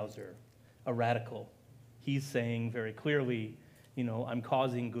rabble-rouser, a radical, he's saying very clearly, I'm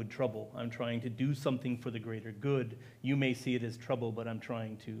causing good trouble. I'm trying to do something for the greater good. You may see it as trouble, but I'm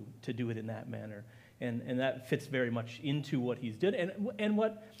trying to do it in that manner. And that fits very much into what he's did. And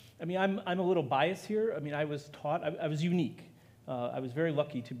I'm a little biased here. I mean, I was taught, I was unique. I was very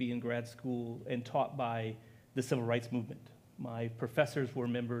lucky to be in grad school and taught by the civil rights movement. My professors were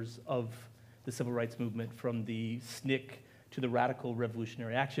members of the civil rights movement, from the SNCC to the Radical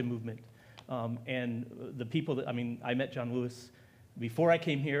Revolutionary Action movement. And the people that, I met John Lewis before I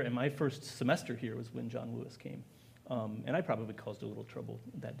came here, and my first semester here was when John Lewis came. And I probably caused a little trouble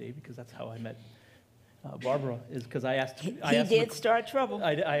that day, because that's how I met Barbara, is because I asked him. He did start trouble.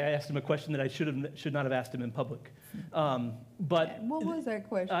 I asked him a question that I should not have asked him in public. But What was that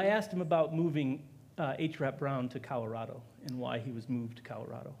question? I asked him about moving H. Rap Brown to Colorado and why he was moved to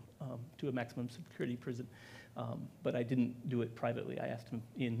Colorado, to a maximum security prison. But I didn't do it privately. I asked him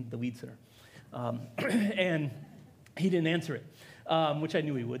in the Weed Center. And he didn't answer it, which I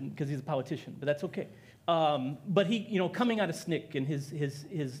knew he wouldn't, because he's a politician, but that's okay. But he, coming out of SNCC and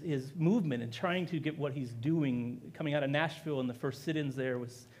his movement and trying to get what he's doing, coming out of Nashville, and the first sit-ins there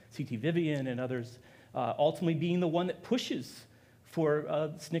with C.T. Vivian and others, ultimately being the one that pushes for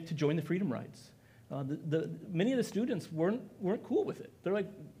SNCC to join the Freedom Rides. Many of the students weren't cool with it. They're like,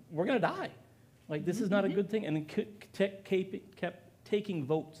 we're going to die. Like, this is not a good thing. And it kept taking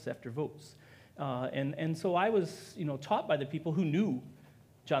votes after votes. And so I was, taught by the people who knew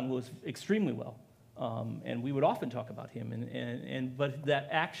John Lewis extremely well. And we would often talk about him. But that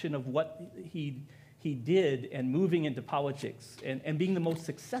action of what he did, and moving into politics, and being the most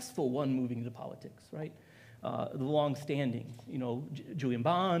successful one moving into politics, right? The long-standing, Julian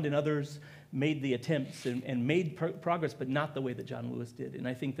Bond and others made the attempts and made progress, but not the way that John Lewis did. And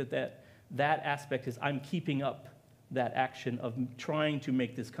I think that aspect is, I'm keeping up that action of trying to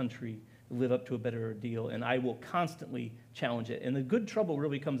make this country live up to a better deal, and I will constantly challenge it. And the good trouble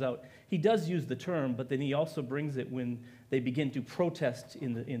really comes out. He does use the term, but then he also brings it when they begin to protest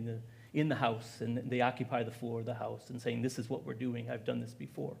in the House, and they occupy the floor of the House and saying, this is what we're doing, I've done this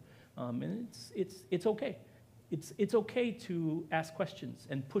before. And it's okay. It's okay to ask questions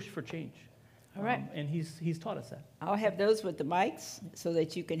and push for change. All right. And he's taught us that. I'll have those with the mics so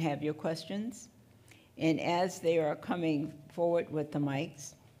that you can have your questions. And as they are coming forward with the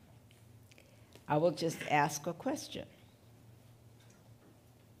mics, I will just ask a question.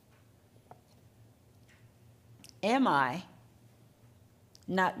 Am I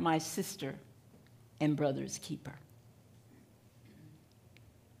not my sister and brother's keeper?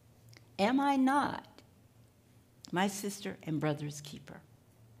 Am I not my sister and brother's keeper?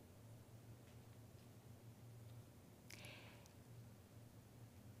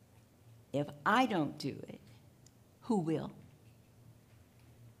 If I don't do it, who will?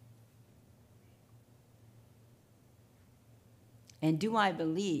 And do I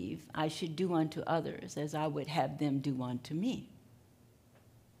believe I should do unto others as I would have them do unto me?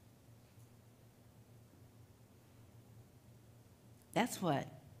 That's what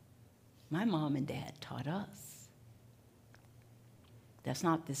my mom and dad taught us. That's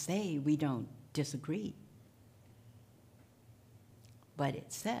not to say we don't disagree. But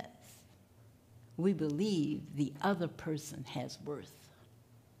it says we believe the other person has worth.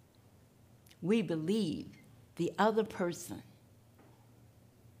 We believe the other person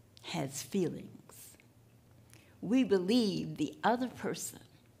has feelings. We believe the other person.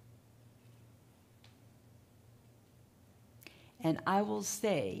 And I will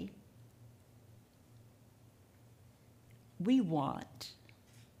say, we want,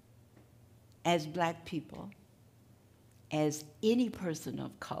 as Black people, as any person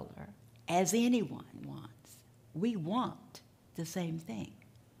of color, as anyone wants, we want the same thing.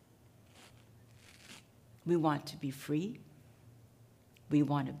 We want to be free. We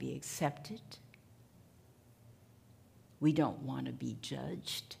want to be accepted. We don't want to be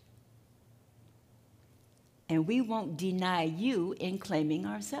judged. And we won't deny you in claiming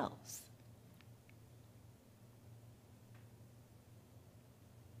ourselves.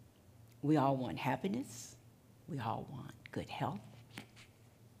 We all want happiness. We all want good health.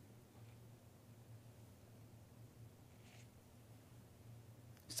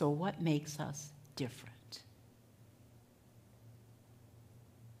 So what makes us different?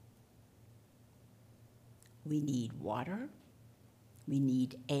 We need water. We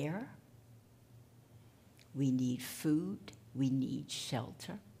need air. We need food. We need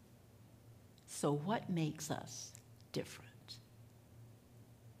shelter. So what makes us different?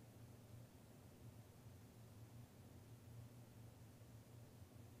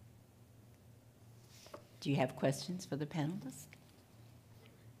 Do you have questions for the panelists?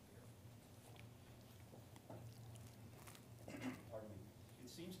 Pardon me. It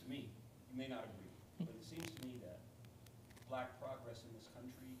seems to me, you may not agree, but it seems to me that Black progress in this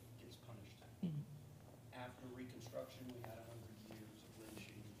country gets punished. After Reconstruction, we had 100 years of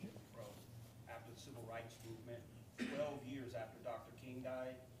lynching and Jim Crow. After the Civil Rights Movement, 12 years after Dr. King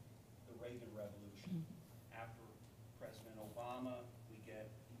died, the Reagan Revolution. After President Obama, we get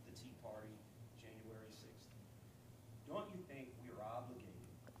the Tea Party, January 6th. Don't you think we are obligated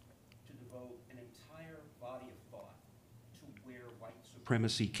to devote an entire body of thought to where white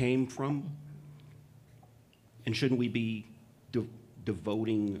supremacy came from? And shouldn't we be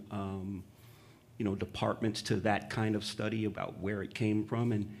devoting departments to that kind of study about where it came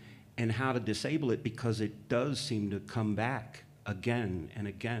from and how to disable it, because it does seem to come back again and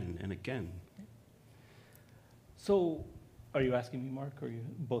again and again? So, are you asking me, Mark, or you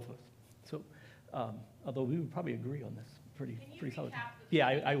both of us? So, although we would probably agree on this pretty solid. Yeah,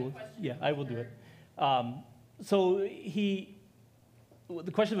 I will. Yeah, I will do it. So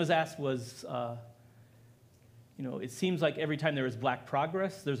the question was asked was, it seems like every time there is Black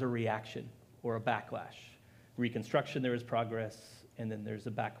progress, there's a reaction or a backlash. Reconstruction, there is progress, and then there's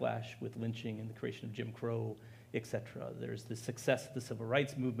a backlash with lynching and the creation of Jim Crow, et cetera. There's the success of the Civil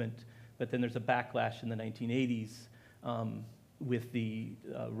Rights Movement, but then there's a backlash in the 1980s with the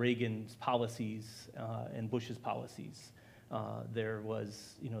Reagan's policies and Bush's policies. There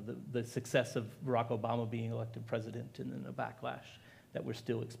was, the success of Barack Obama being elected president, and then a backlash that we're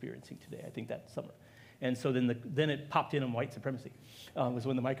still experiencing today, I think that summer. And so then it popped in on white supremacy, was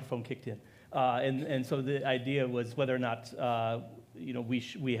when the microphone kicked in. And so the idea was whether or not,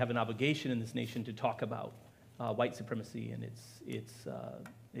 we have an obligation in this nation to talk about white supremacy and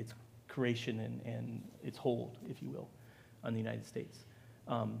its creation and its hold, if you will, on the United States.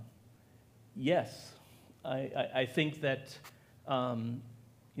 Yes, I think that,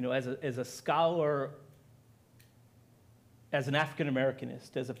 as a scholar, as an African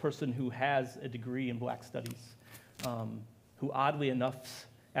Americanist, as a person who has a degree in Black studies, who oddly enough,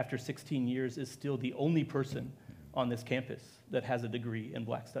 after 16 years, is still the only person on this campus that has a degree in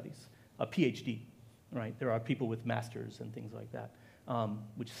Black studies, a PhD, right? There are people with masters and things like that,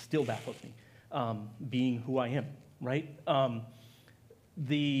 which still baffles me, being who I am, right?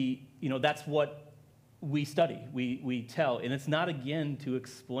 That's what we study, we tell, and it's not, again, to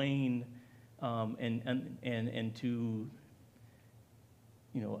explain and to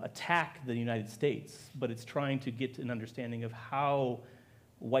attack the United States, but it's trying to get an understanding of how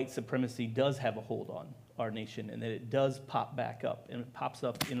white supremacy does have a hold on our nation, and that it does pop back up, and it pops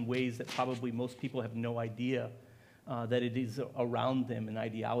up in ways that probably most people have no idea that it is around them, and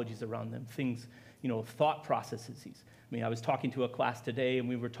ideologies around them, things, thought processes. I mean, I was talking to a class today, and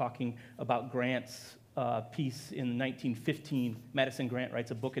we were talking about Grant's piece in 1915. Madison Grant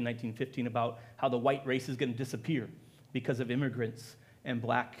writes a book in 1915 about how the white race is going to disappear because of immigrants and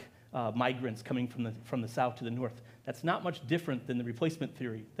Black migrants coming from the South to the North. That's not much different than the replacement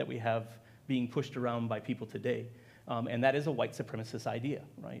theory that we have being pushed around by people today. And that is a white supremacist idea,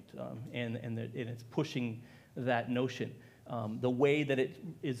 right? And it's pushing that notion. The way that it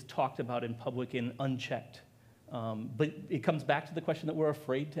is talked about in public and unchecked. But it comes back to the question that we're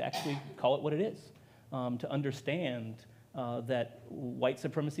afraid to actually call it what it is, to understand that white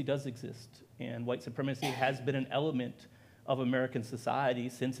supremacy does exist, and white supremacy has been an element of American society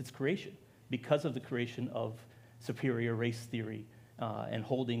since its creation, because of the creation of superior race theory and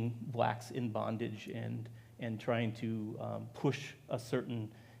holding blacks in bondage and trying to push a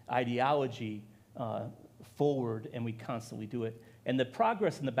certain ideology forward, and we constantly do it. And the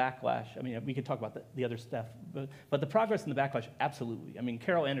progress and the backlash, I mean, we could talk about the other stuff, but the progress and the backlash, absolutely. I mean,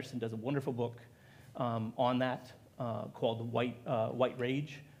 Carol Anderson does a wonderful book on that called White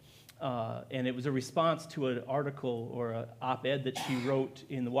Rage. And it was a response to an article or an op-ed that she wrote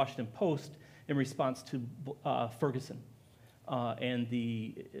in the Washington Post in response to Ferguson and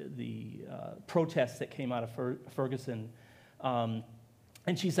the protests that came out of Ferguson.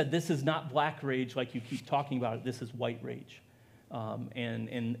 And she said, this is not black rage like you keep talking about it, this is white rage.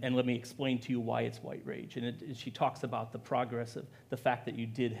 And let me explain to you why it's white rage. And she talks about the progress of the fact that you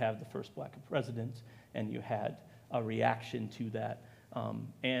did have the first black president and you had a reaction to that.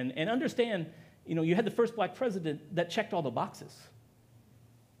 And understand, you know, you had the first black president that checked all the boxes.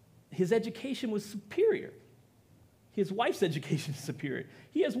 His education was superior. His wife's education is superior.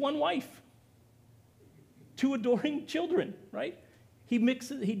 He has one wife, 2 adoring children, right? He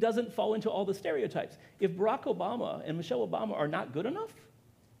doesn't fall into all the stereotypes. If Barack Obama and Michelle Obama are not good enough,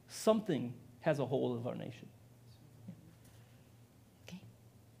 something has a hold of our nation. Okay.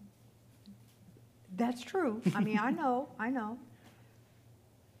 That's true. I mean, I know.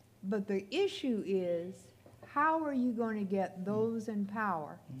 But the issue is, how are you going to get those in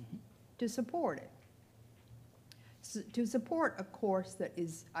power to support it? To support a course that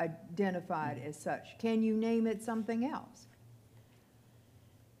is identified as such. Can you name it something else?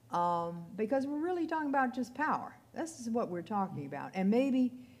 Because we're really talking about just power. This is what we're talking about. And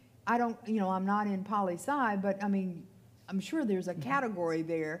maybe, I'm not in poli-sci, but I mean, I'm sure there's a category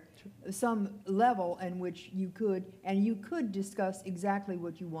there, some level in which you could discuss exactly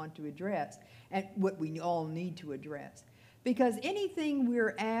what you want to address and what we all need to address. Because anything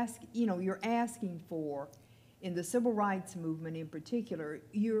you're asking for in the civil rights movement in particular,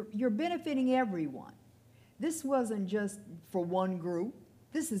 you're benefiting everyone. This wasn't just for one group.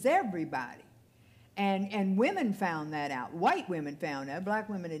 This is everybody. And women found that out. White women found out. Black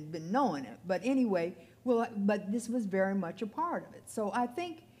women had been knowing it. But anyway, but this was very much a part of it. So I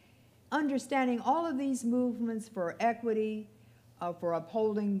think understanding all of these movements for equity, for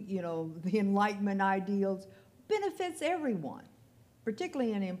upholding, the Enlightenment ideals, benefits everyone,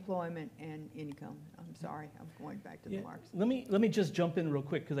 particularly in employment and income. I'm sorry, I'm going back to the marks. Let me just jump in real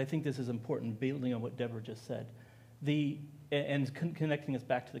quick, because I think this is important, building on what Deborah just said. Connecting us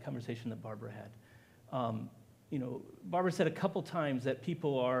back to the conversation that Barbara had. Barbara said a couple times that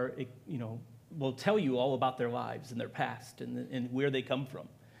people will tell you all about their lives and their past and where they come from.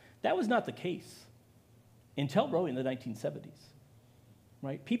 That was not the case until really in the 1970s,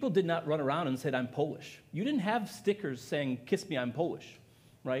 right? People did not run around and said, I'm Polish. You didn't have stickers saying, kiss me, I'm Polish,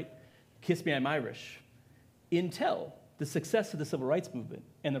 right? Kiss me, I'm Irish. Until the success of the civil rights movement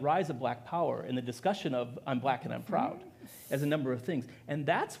and the rise of black power and the discussion of I'm black and I'm proud as a number of things. And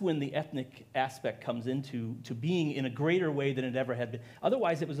that's when the ethnic aspect comes into being in a greater way than it ever had been.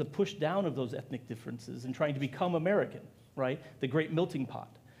 Otherwise, it was a push down of those ethnic differences and trying to become American, right? The great melting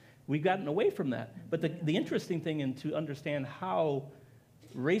pot. We've gotten away from that. But the interesting thing, and to understand how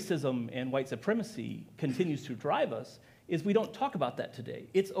racism and white supremacy continues to drive us, is we don't talk about that today.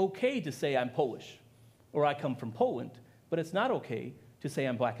 It's okay to say I'm Polish or I come from Poland, but it's not okay to say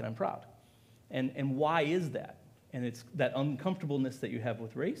I'm black and I'm proud. And why is that? And it's that uncomfortableness that you have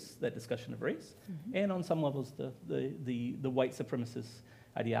with race, that discussion of race, and on some levels the white supremacist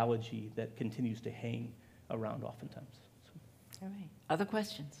ideology that continues to hang around oftentimes. So. All right. Other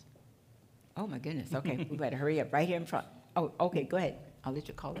questions? Oh my goodness. Okay, we better hurry up. Right here in front. Oh, okay. Go ahead. I'll let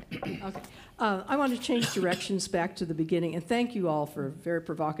you call it. Okay. I want to change directions back to the beginning, and thank you all for a very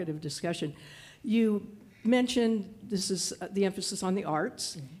provocative discussion. You mentioned this is the emphasis on the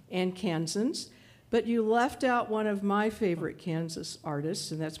arts and Kansans, but you left out one of my favorite Kansas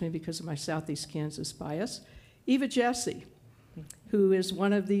artists, and that's maybe because of my Southeast Kansas bias, Eva Jesse, who is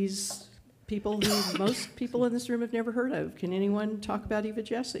one of these people who most people in this room have never heard of. Can anyone talk about Eva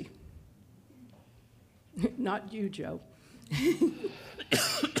Jesse? Not you, Joe.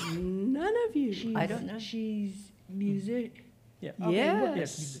 None of you. I don't know. She's music. Yeah. Okay,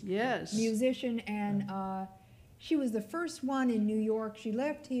 Yes. musician, and she was the first one in New York. She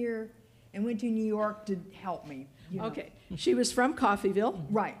left here and went to New York to help me. Okay. She was from Coffeyville.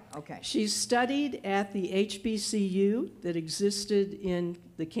 Right, okay. She studied at the HBCU that existed in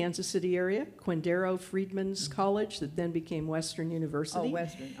the Kansas City area, Quindaro Freedmen's College, that then became Western University. Oh,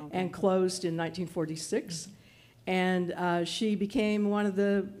 Western, okay. And closed in 1946. And she became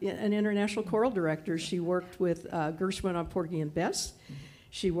an international choral director. She worked with Gershwin on Porgy and Bess.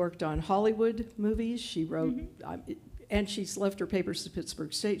 She worked on Hollywood movies. She wrote, and she's left her papers to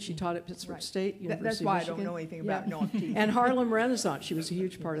Pittsburgh State. She taught at Pittsburgh State, University That's why of I don't Michigan. know anything about North T. And Harlem Renaissance, she was a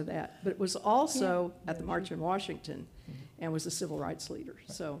huge part of that. But was also at the March in Washington and was a civil rights leader.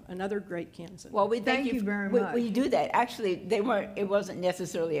 So another great Kansan. Well, we Thank you very much. We do that. Actually, it wasn't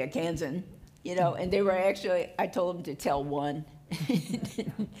necessarily a Kansan, you know, and they were actually, I told them to tell one,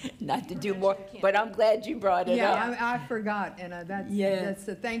 not to do more, but I'm glad you brought it up. Yeah, I forgot, and Yeah.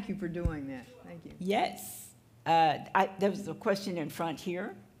 thank you for doing that. Thank you. Yes. There was a question in front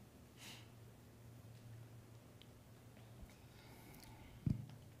here.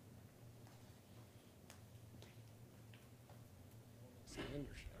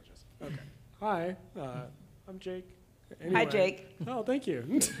 Okay. Hi, I'm Jake. Anyway. Hi, Jake. Oh, thank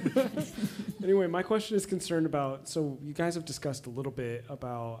you. Anyway, my question is concerned about, so you guys have discussed a little bit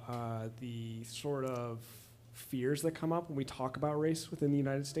about the sort of fears that come up when we talk about race within the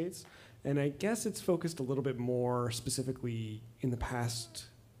United States. And I guess it's focused a little bit more specifically in the past,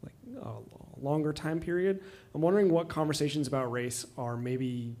 like longer time period. I'm wondering what conversations about race are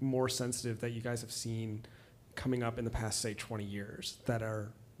maybe more sensitive that you guys have seen coming up in the past, say, 20 years that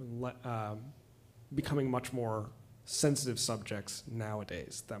are becoming much more sensitive subjects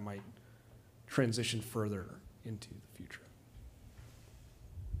nowadays that might transition further into the future.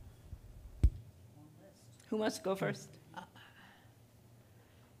 Who wants to go first?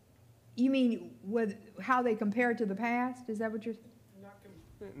 You mean how they compare to the past? Is that what you're?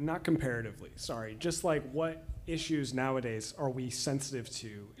 Not comparatively, sorry. Just like what issues nowadays are we sensitive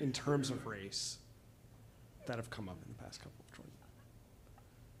to in terms of race that have come up in the past couple of 20 years?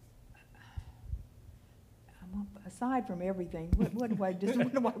 Aside from everything, what do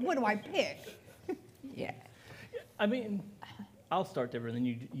I pick? Yeah. I mean, I'll start, Deborah, and then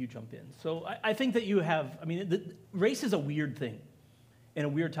you jump in. So I think that you have, race is a weird thing and a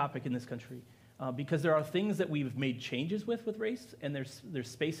weird topic in this country because there are things that we've made changes with race, and there's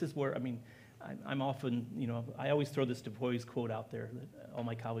spaces where, I'm often, I always throw this Du Bois quote out there that all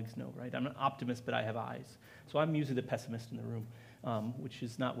my colleagues know, right? I'm an optimist, but I have eyes. So I'm usually the pessimist in the room, which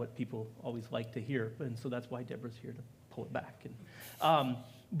is not what people always like to hear. And so that's why Deborah's here to pull it back.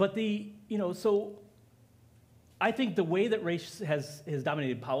 So I think the way that race has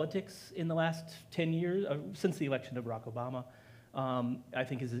dominated politics in the last 10 years, since the election of Barack Obama, I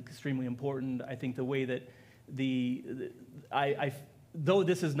think is extremely important. I think the way that though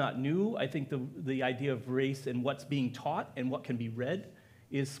this is not new, I think the idea of race and what's being taught and what can be read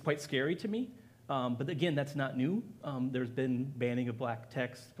is quite scary to me. But again, that's not new. There's been banning of black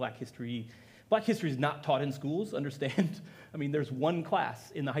text, black history. Black history is not taught in schools, understand? There's one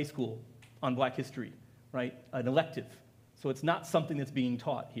class in the high school on black history, right? An elective. So it's not something that's being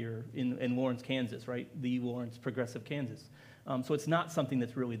taught here in Lawrence, Kansas, right? The Lawrence, progressive Kansas. So it's not something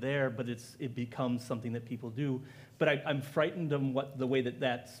that's really there, but it becomes something that people do. But I'm frightened of the way that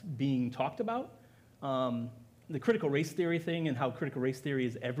that's being talked about. The critical race theory thing and how critical race theory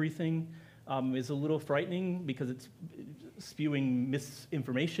is everything is a little frightening because it's spewing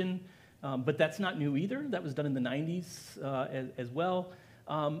misinformation. But that's not new either. That was done in the 90s as well.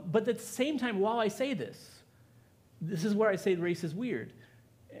 But at the same time, while I say this is where I say race is weird.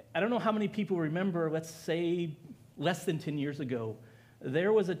 I don't know how many people remember, let's say, less than 10 years ago,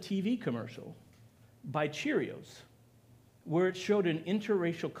 there was a TV commercial by Cheerios where it showed an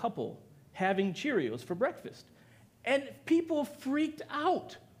interracial couple having Cheerios for breakfast. And people freaked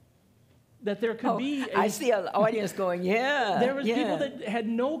out that there could be I see an audience going, yeah. There was people that had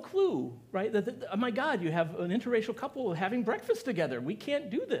no clue, right? Oh my God, you have an interracial couple having breakfast together. We can't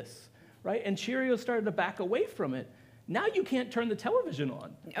do this, right? And Cheerios started to back away from it. Now you can't turn the television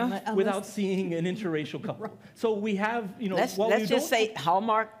on without seeing an interracial couple. Right. So we have, let's just say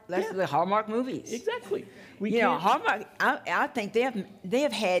Hallmark. The Hallmark movies. Exactly. Hallmark. I think they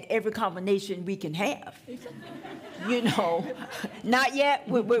have had every combination we can have. Exactly. Not yet.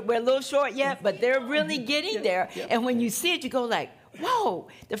 We're a little short yet, but they're really getting there. Yeah. And when you see it, you go like, whoa.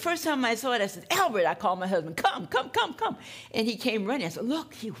 The first time I saw it, I said, Albert, I called my husband, come. And he came running. I said,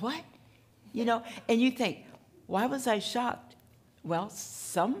 look, what? And you think, why was I shocked? Well,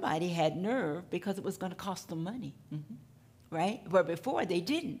 somebody had nerve because it was going to cost them money, right? Where before they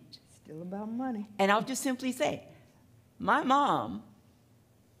didn't. Still about money. And I'll just simply say, my mom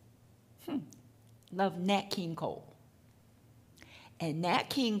loved Nat King Cole. And Nat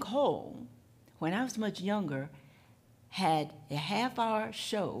King Cole, when I was much younger, had a half-hour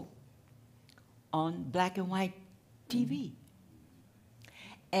show on black and white TV.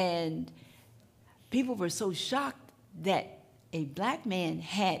 And people were so shocked that a black man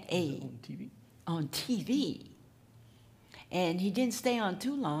had on TV. And he didn't stay on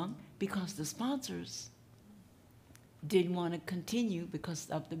too long because the sponsors didn't want to continue because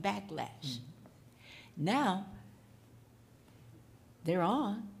of the backlash. Now, they're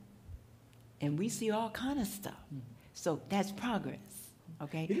on, and we see all kind of stuff. So that's progress,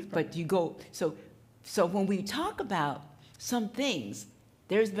 okay? But you go, so when we talk about some things,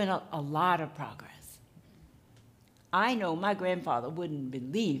 there's been a lot of progress. I know my grandfather wouldn't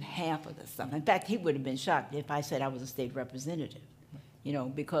believe half of the stuff. In fact, he would have been shocked if I said I was a state representative, you know,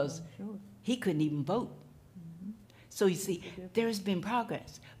 because he couldn't even vote. So you see, there's been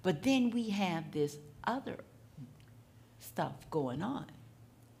progress. But then we have this other stuff going on.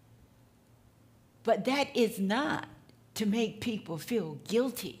 But that is not to make people feel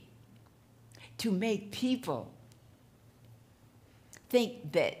guilty, to make people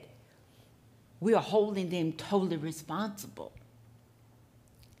think that we are holding them totally responsible.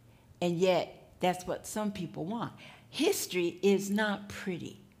 And yet, that's what some people want. History is not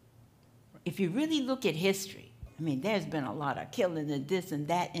pretty. If you really look at history, I mean, there's been a lot of killing and this and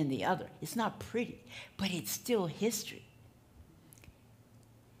that and the other. It's not pretty, but it's still history.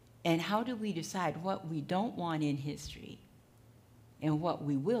 And how do we decide what we don't want in history and what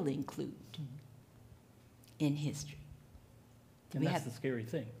we will include in history? And that's the scary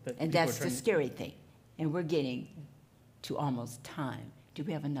thing. And that's the scary thing. And we're getting to almost time. Do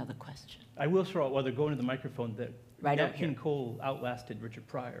we have another question? I will throw out, while they're going to the microphone, that Right Nat over here. King Cole outlasted Richard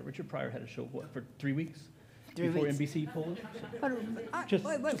Pryor. Richard Pryor had a show, what, for 3 weeks? 3 Before weeks. NBC pulled it? But Just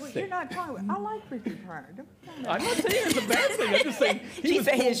you're not talking about, I like Richard Pryor. I'm not saying it's a bad thing. I'm just saying She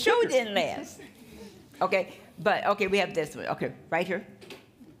said his show didn't last. Okay, but, okay, we have this one. Okay, right here.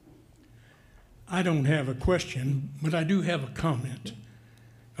 I don't have a question, but I do have a comment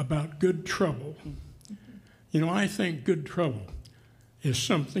about good trouble. You know, I think good trouble is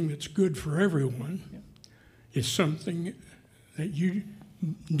something that's good for everyone. It's something that you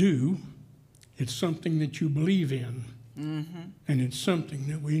do. It's something that you believe in. And it's something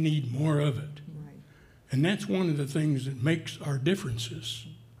that we need more of it. Right. And that's one of the things that makes our differences.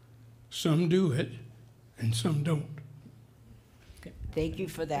 Some do it, and some don't. Thank you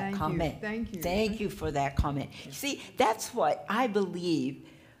for that Thank you. comment. Thank you. Thank you for that comment. See, that's what I believe.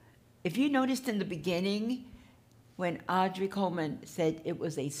 If you noticed in the beginning, when Audrey Coleman said it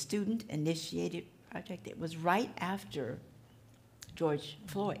was a student-initiated project, it was right after George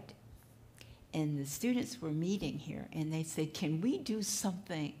Floyd. And the students were meeting here, and they said, can we do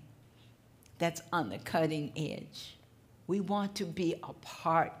something that's on the cutting edge? We want to be a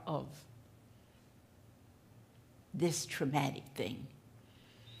part of this traumatic thing.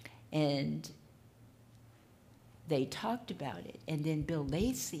 And they talked about it, and then Bill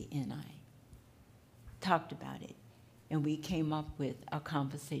Lacey and I talked about it, and we came up with a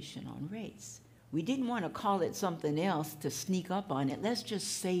conversation on race. We didn't want to call it something else to sneak up on it. Let's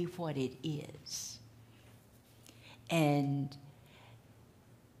just say what it is. And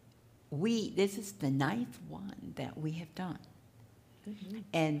this is the 9th one that we have done.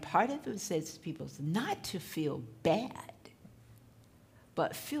 And part of it says to people not to feel bad,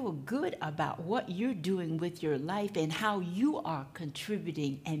 but feel good about what you're doing with your life and how you are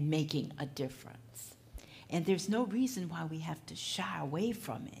contributing and making a difference. And there's no reason why we have to shy away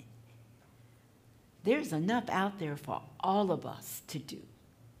from it. There's enough out there for all of us to do,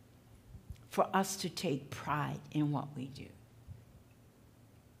 for us to take pride in what we do.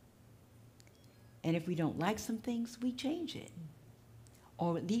 And if we don't like some things, we change it.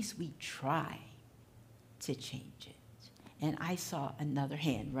 Or at least we try to change it. And I saw another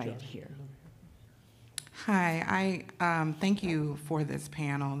hand right here. Hi, I thank you for this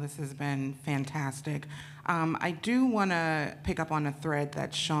panel. This has been fantastic. I do want to pick up on a thread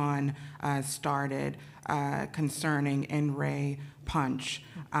that Shawn started concerning N. Ray Punch,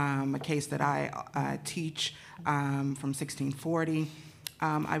 a case that I teach from 1640.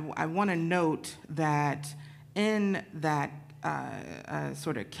 I want to note that in that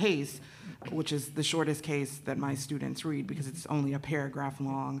sort of case, which is the shortest case that my students read because it's only a paragraph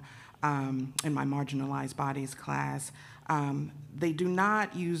long in my marginalized bodies class, they do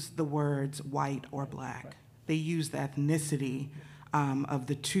not use the words white or black. They use the ethnicity of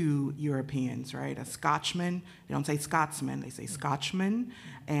the two Europeans, right? A Scotchman, they don't say Scotsman, they say Scotchman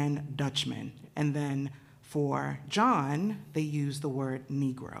and Dutchman. And then for John, they use the word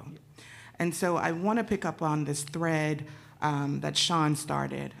Negro. And so I want to pick up on this thread that Shawn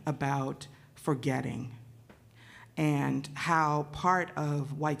started about forgetting and how part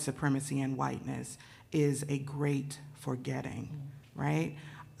of white supremacy and whiteness is a great forgetting, right?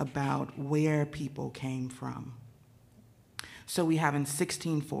 about where people came from. So we have in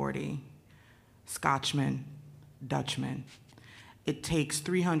 1640, Scotchmen, Dutchmen. It takes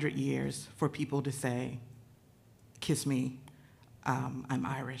 300 years for people to say, kiss me, I'm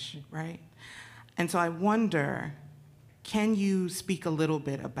Irish, right? And so I wonder, can you speak a little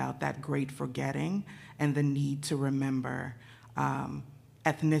bit about that great forgetting and the need to remember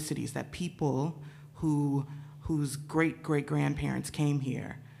ethnicities, that people whose great-great-grandparents came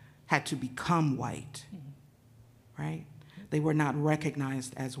here had to become white, right? They were not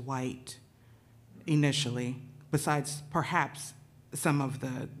recognized as white initially, besides perhaps some of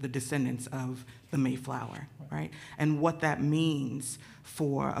the descendants of the Mayflower, right? And what that means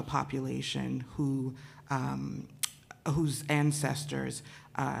for a population whose ancestors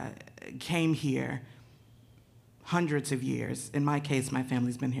came here hundreds of years. In my case, my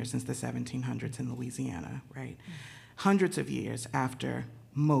family's been here since the 1700s in Louisiana, right? Hundreds of years after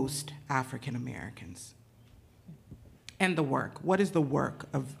most African Americans. And the work. What is the work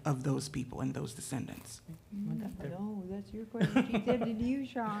of those people and those descendants? No, that's your question. She said it to you,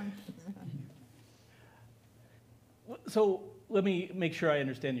 Shawn. So let me make sure I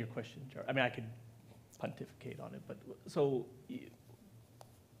understand your question, Jar. I mean, I could pontificate on it, but so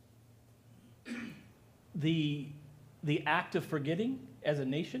the act of forgetting as a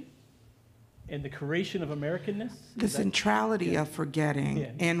nation and the creation of Americanness? The centrality of forgetting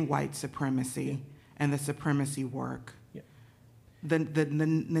Yeah. in white supremacy and the supremacy work. Yeah. The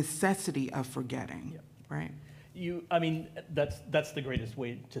necessity of forgetting, right? I mean, that's the greatest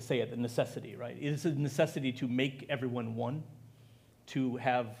way to say it, the necessity, right? It is a necessity to make everyone one, to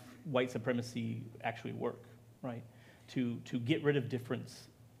have white supremacy actually work, right? To get rid of difference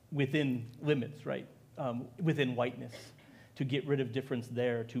within limits, right? Within whiteness, to get rid of difference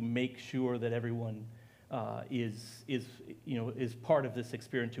there, to make sure that everyone is part of this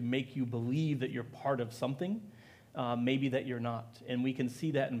experience, to make you believe that you're part of something, maybe that you're not. And we can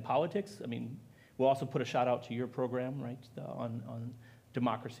see that in politics. I mean, we'll also put a shout out to your program, right, on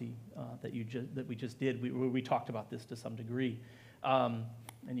democracy that we just did. We talked about this to some degree, and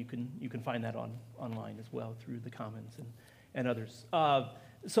you can find that online as well through the Commons and others.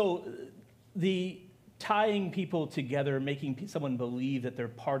 So the tying people together, making someone believe that they're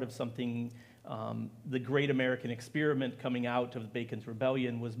part of something. The great American experiment coming out of Bacon's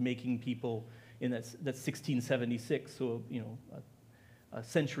Rebellion was making people in that's 1676, so a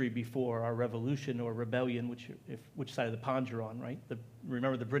century before our revolution or rebellion, which side of the pond you're on, right?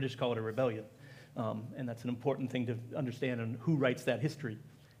 Remember, the British call it a rebellion, and that's an important thing to understand on who writes that history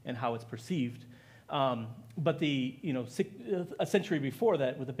and how it's perceived. But a century before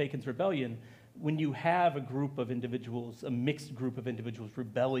that, with the Bacon's Rebellion, when you have a group of individuals, a mixed group of individuals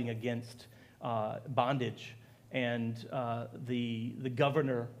rebelling against bondage, and the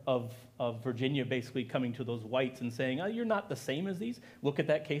governor of Virginia basically coming to those whites and saying, "Oh, you're not the same as these. Look at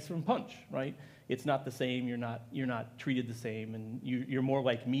that case from Punch, right? It's not the same. You're not treated the same, and you're more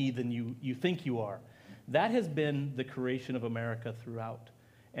like me than you think you are." That has been the creation of America throughout,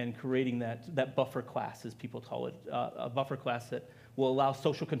 and creating that buffer class, as people call it, a buffer class that will allow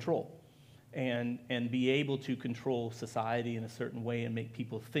social control, and be able to control society in a certain way and make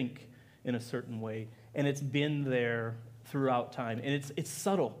people think in a certain way. And it's been there throughout time, and it's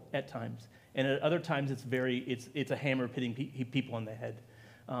subtle at times, and at other times it's a hammer hitting people on the head.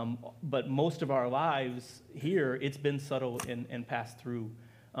 But most of our lives here, it's been subtle and passed through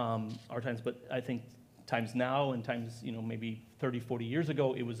our times. But I think times now and times maybe 30, 40 years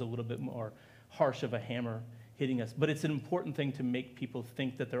ago, it was a little bit more harsh of a hammer hitting us. But it's an important thing to make people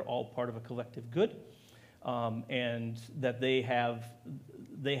think that they're all part of a collective good, and that they have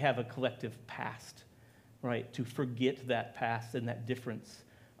a collective past, right? To forget that past and that difference.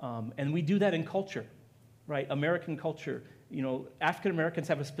 And we do that in culture, right? American culture. African Americans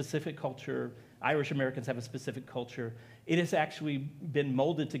have a specific culture. Irish Americans have a specific culture. It has actually been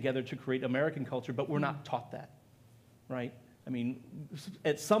molded together to create American culture, but we're not taught that, right? I mean,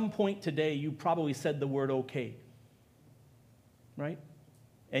 at some point today, you probably said the word okay, right?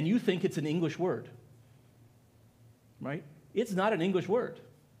 And you think it's an English word, right? It's not an English word.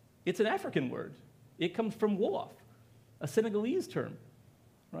 It's an African word. It comes from Wolof, a Senegalese term,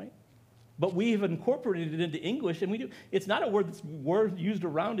 right? But we have incorporated it into English, and we do. It's not a word that's used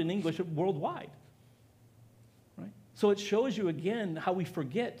around in English worldwide, right? So it shows you again how we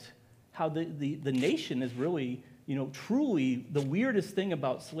forget how the nation is really, truly the weirdest thing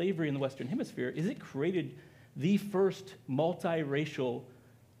about slavery in the Western Hemisphere is it created the first multiracial,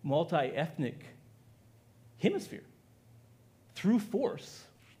 multi-ethnic hemisphere through force.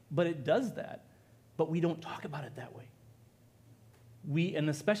 But it does that, but we don't talk about it that way. and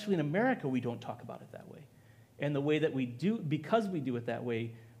especially in America, we don't talk about it that way. And the way that we do, because we do it that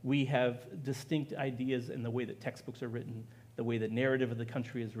way, we have distinct ideas in the way that textbooks are written, the way the narrative of the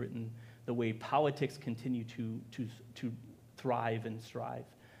country is written, the way politics continue to thrive and strive,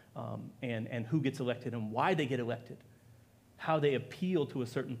 and who gets elected and why they get elected, how they appeal to a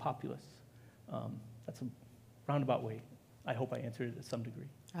certain populace. That's a roundabout way. I hope I answered it to some degree.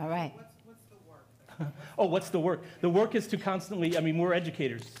 All right. What's the work? Oh, what's the work? The work is to constantly, I mean, we're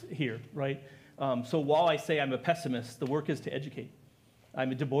educators here, right? So while I say I'm a pessimist, the work is to educate.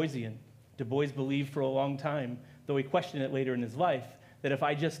 I'm a Du Boisian. Du Bois believed for a long time, though he questioned it later in his life, that if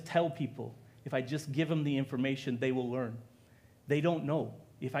I just tell people, if I just give them the information, they will learn. They don't know.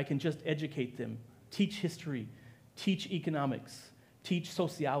 If I can just educate them, teach history, teach economics, teach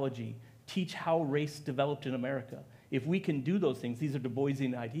sociology, teach how race developed in America. If we can do those things, these are Du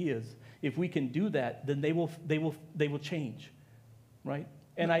Boisian ideas. If we can do that, then they will change, right?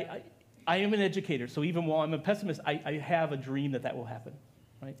 And I am an educator, so even while I'm a pessimist, I have a dream that will happen,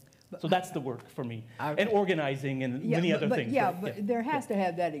 right? So that's the work for me, and organizing and many other things. But there has to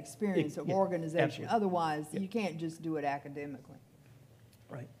have that experience of organization. Absolutely. Otherwise, you can't just do it academically.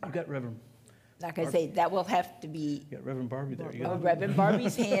 Right. You got Reverend. Like I say, that will have to be. You got Reverend Barbie there. You Oh, got Reverend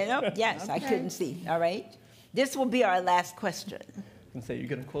Barbie's hand up. Yes, I Okay. couldn't see. All right. This will be our last question. and say, you're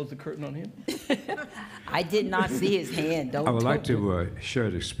going to close the curtain on him? I did not see his hand. Don't I would like talk to share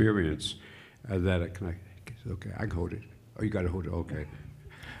an experience that okay, I can hold it. Oh, you got to hold it. Okay.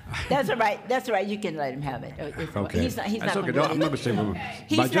 That's all right. That's all right. You can let him have it. Okay. He's not That's going okay. to I'm not going to say more.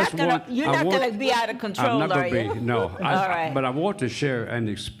 He's But not going to. You're not going to be out of control, I'm not are going you? to be. No. All right. But I want to share an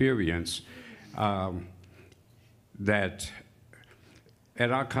experience that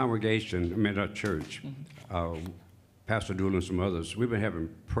at our congregation, I mean, our church, Pastor Doolin and some others, we've been having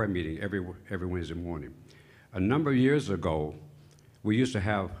prayer meeting every Wednesday morning. A number of years ago, we used to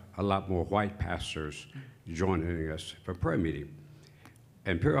have a lot more white pastors joining us for prayer meeting.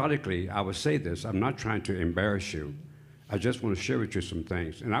 And periodically, I would say this, I'm not trying to embarrass you. I just want to share with you some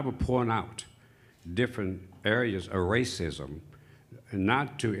things. And I would point out different areas of racism,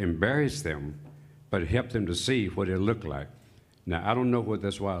 not to embarrass them, but help them to see what it looked like. Now, I don't know what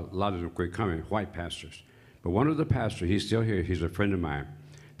that's why a lot of them quit coming, white pastors. But one of the pastors, he's still here, he's a friend of mine.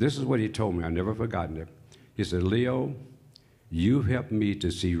 This is what he told me, I've never forgotten it. He said, Leo, you helped me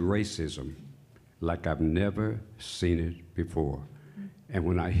to see racism like I've never seen it before. And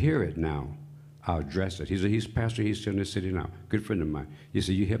when I hear it now, I'll address it. He's pastor, he's still in the city now, good friend of mine. He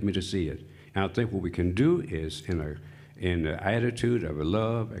said, you helped me to see it. And I think what we can do is in an attitude of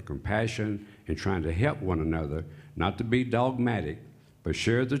love and compassion and trying to help one another, not to be dogmatic, but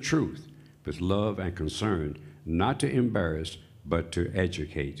share the truth with love and concern, not to embarrass, but to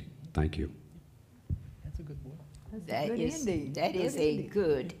educate. Thank you. That's a good word. That Good is ending. that Good is a ending.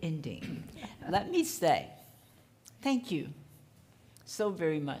 good ending. Let me say, thank you so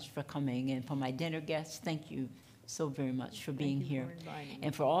very much for coming, and for my dinner guests, thank you so very much for being Thank you here, for inviting me.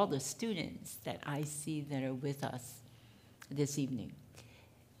 and for all the students that I see that are with us this evening.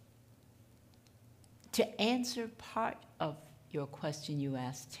 To answer part of your question you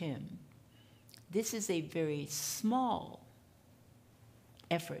asked Tim, this is a very small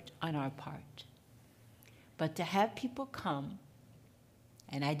effort on our part. But to have people come,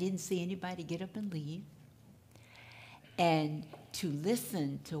 and I didn't see anybody get up and leave, and to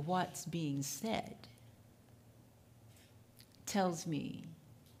listen to what's being said tells me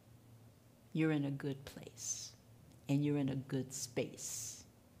you're in a good place and you're in a good space.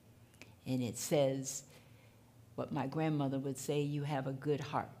 And it says what my grandmother would say, you have a good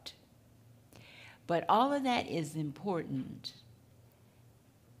heart. But all of that is important.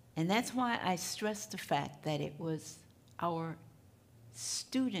 And that's why I stress the fact that it was our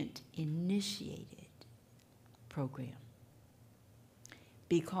student-initiated program,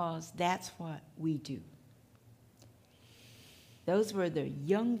 because that's what we do. Those were the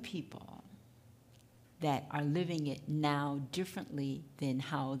young people that are living it now differently than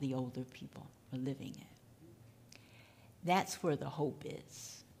how the older people are living it. That's where the hope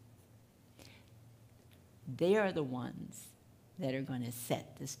is. They are the ones that are going to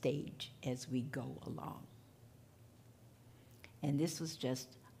set the stage as we go along. And this was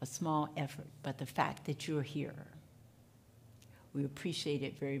just a small effort, but the fact that you're here, we appreciate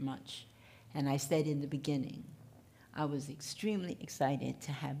it very much. And I said in the beginning, I was extremely excited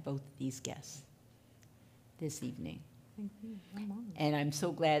to have both of these guests this evening. Thank you. I'm honored. And I'm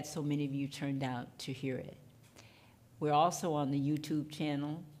so glad so many of you turned out to hear it. We're also on the YouTube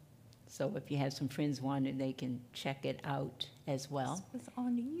channel, so if you have some friends wanting, they can check it out as well. It's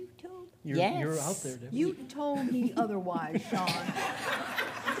on YouTube. You're out there, Deborah. You told me otherwise, Shawn.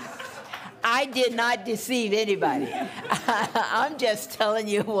 I did not deceive anybody. I'm just telling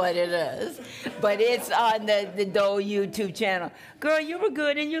you what it is. But it's on the Dole YouTube channel. Girl, you were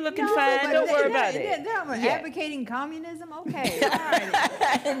good and you're looking fine. Don't worry about it. Advocating communism? Okay, all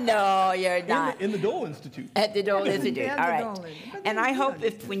right. No, you're not. In the Dole Institute. At the Dole Institute, all right. Dole. And I hope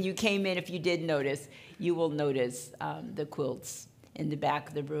when you came in, if you did notice, you will notice the quilts in the back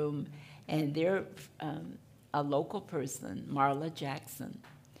of the room. And they're a local person, Marla Jackson.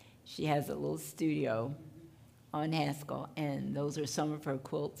 She has a little studio on Haskell, and those are some of her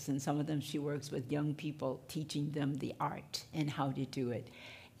quilts, and some of them she works with young people, teaching them the art and how to do it.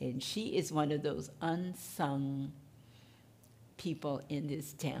 And she is one of those unsung people in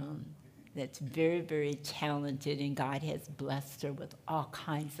this town that's very, very talented, and God has blessed her with all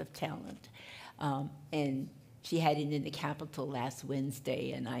kinds of talent. And she had it in the Capitol last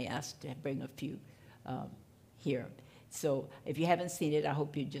Wednesday, and I asked her to bring a few here. So if you haven't seen it, I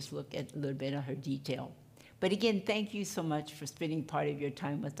hope you just look at a little bit of her detail. But again, thank you so much for spending part of your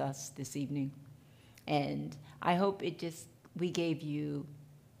time with us this evening. And I hope we gave you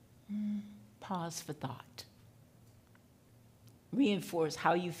pause for thought. Reinforce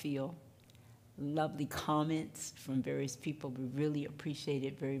how you feel. Lovely comments from various people. We really appreciate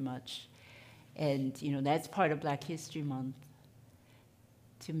it very much. And, that's part of Black History Month,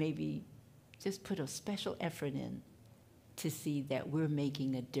 to maybe just put a special effort in to see that we're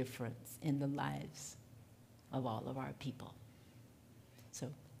making a difference in the lives of all of our people.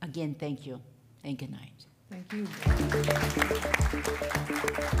 So again, thank you and good night. Thank you.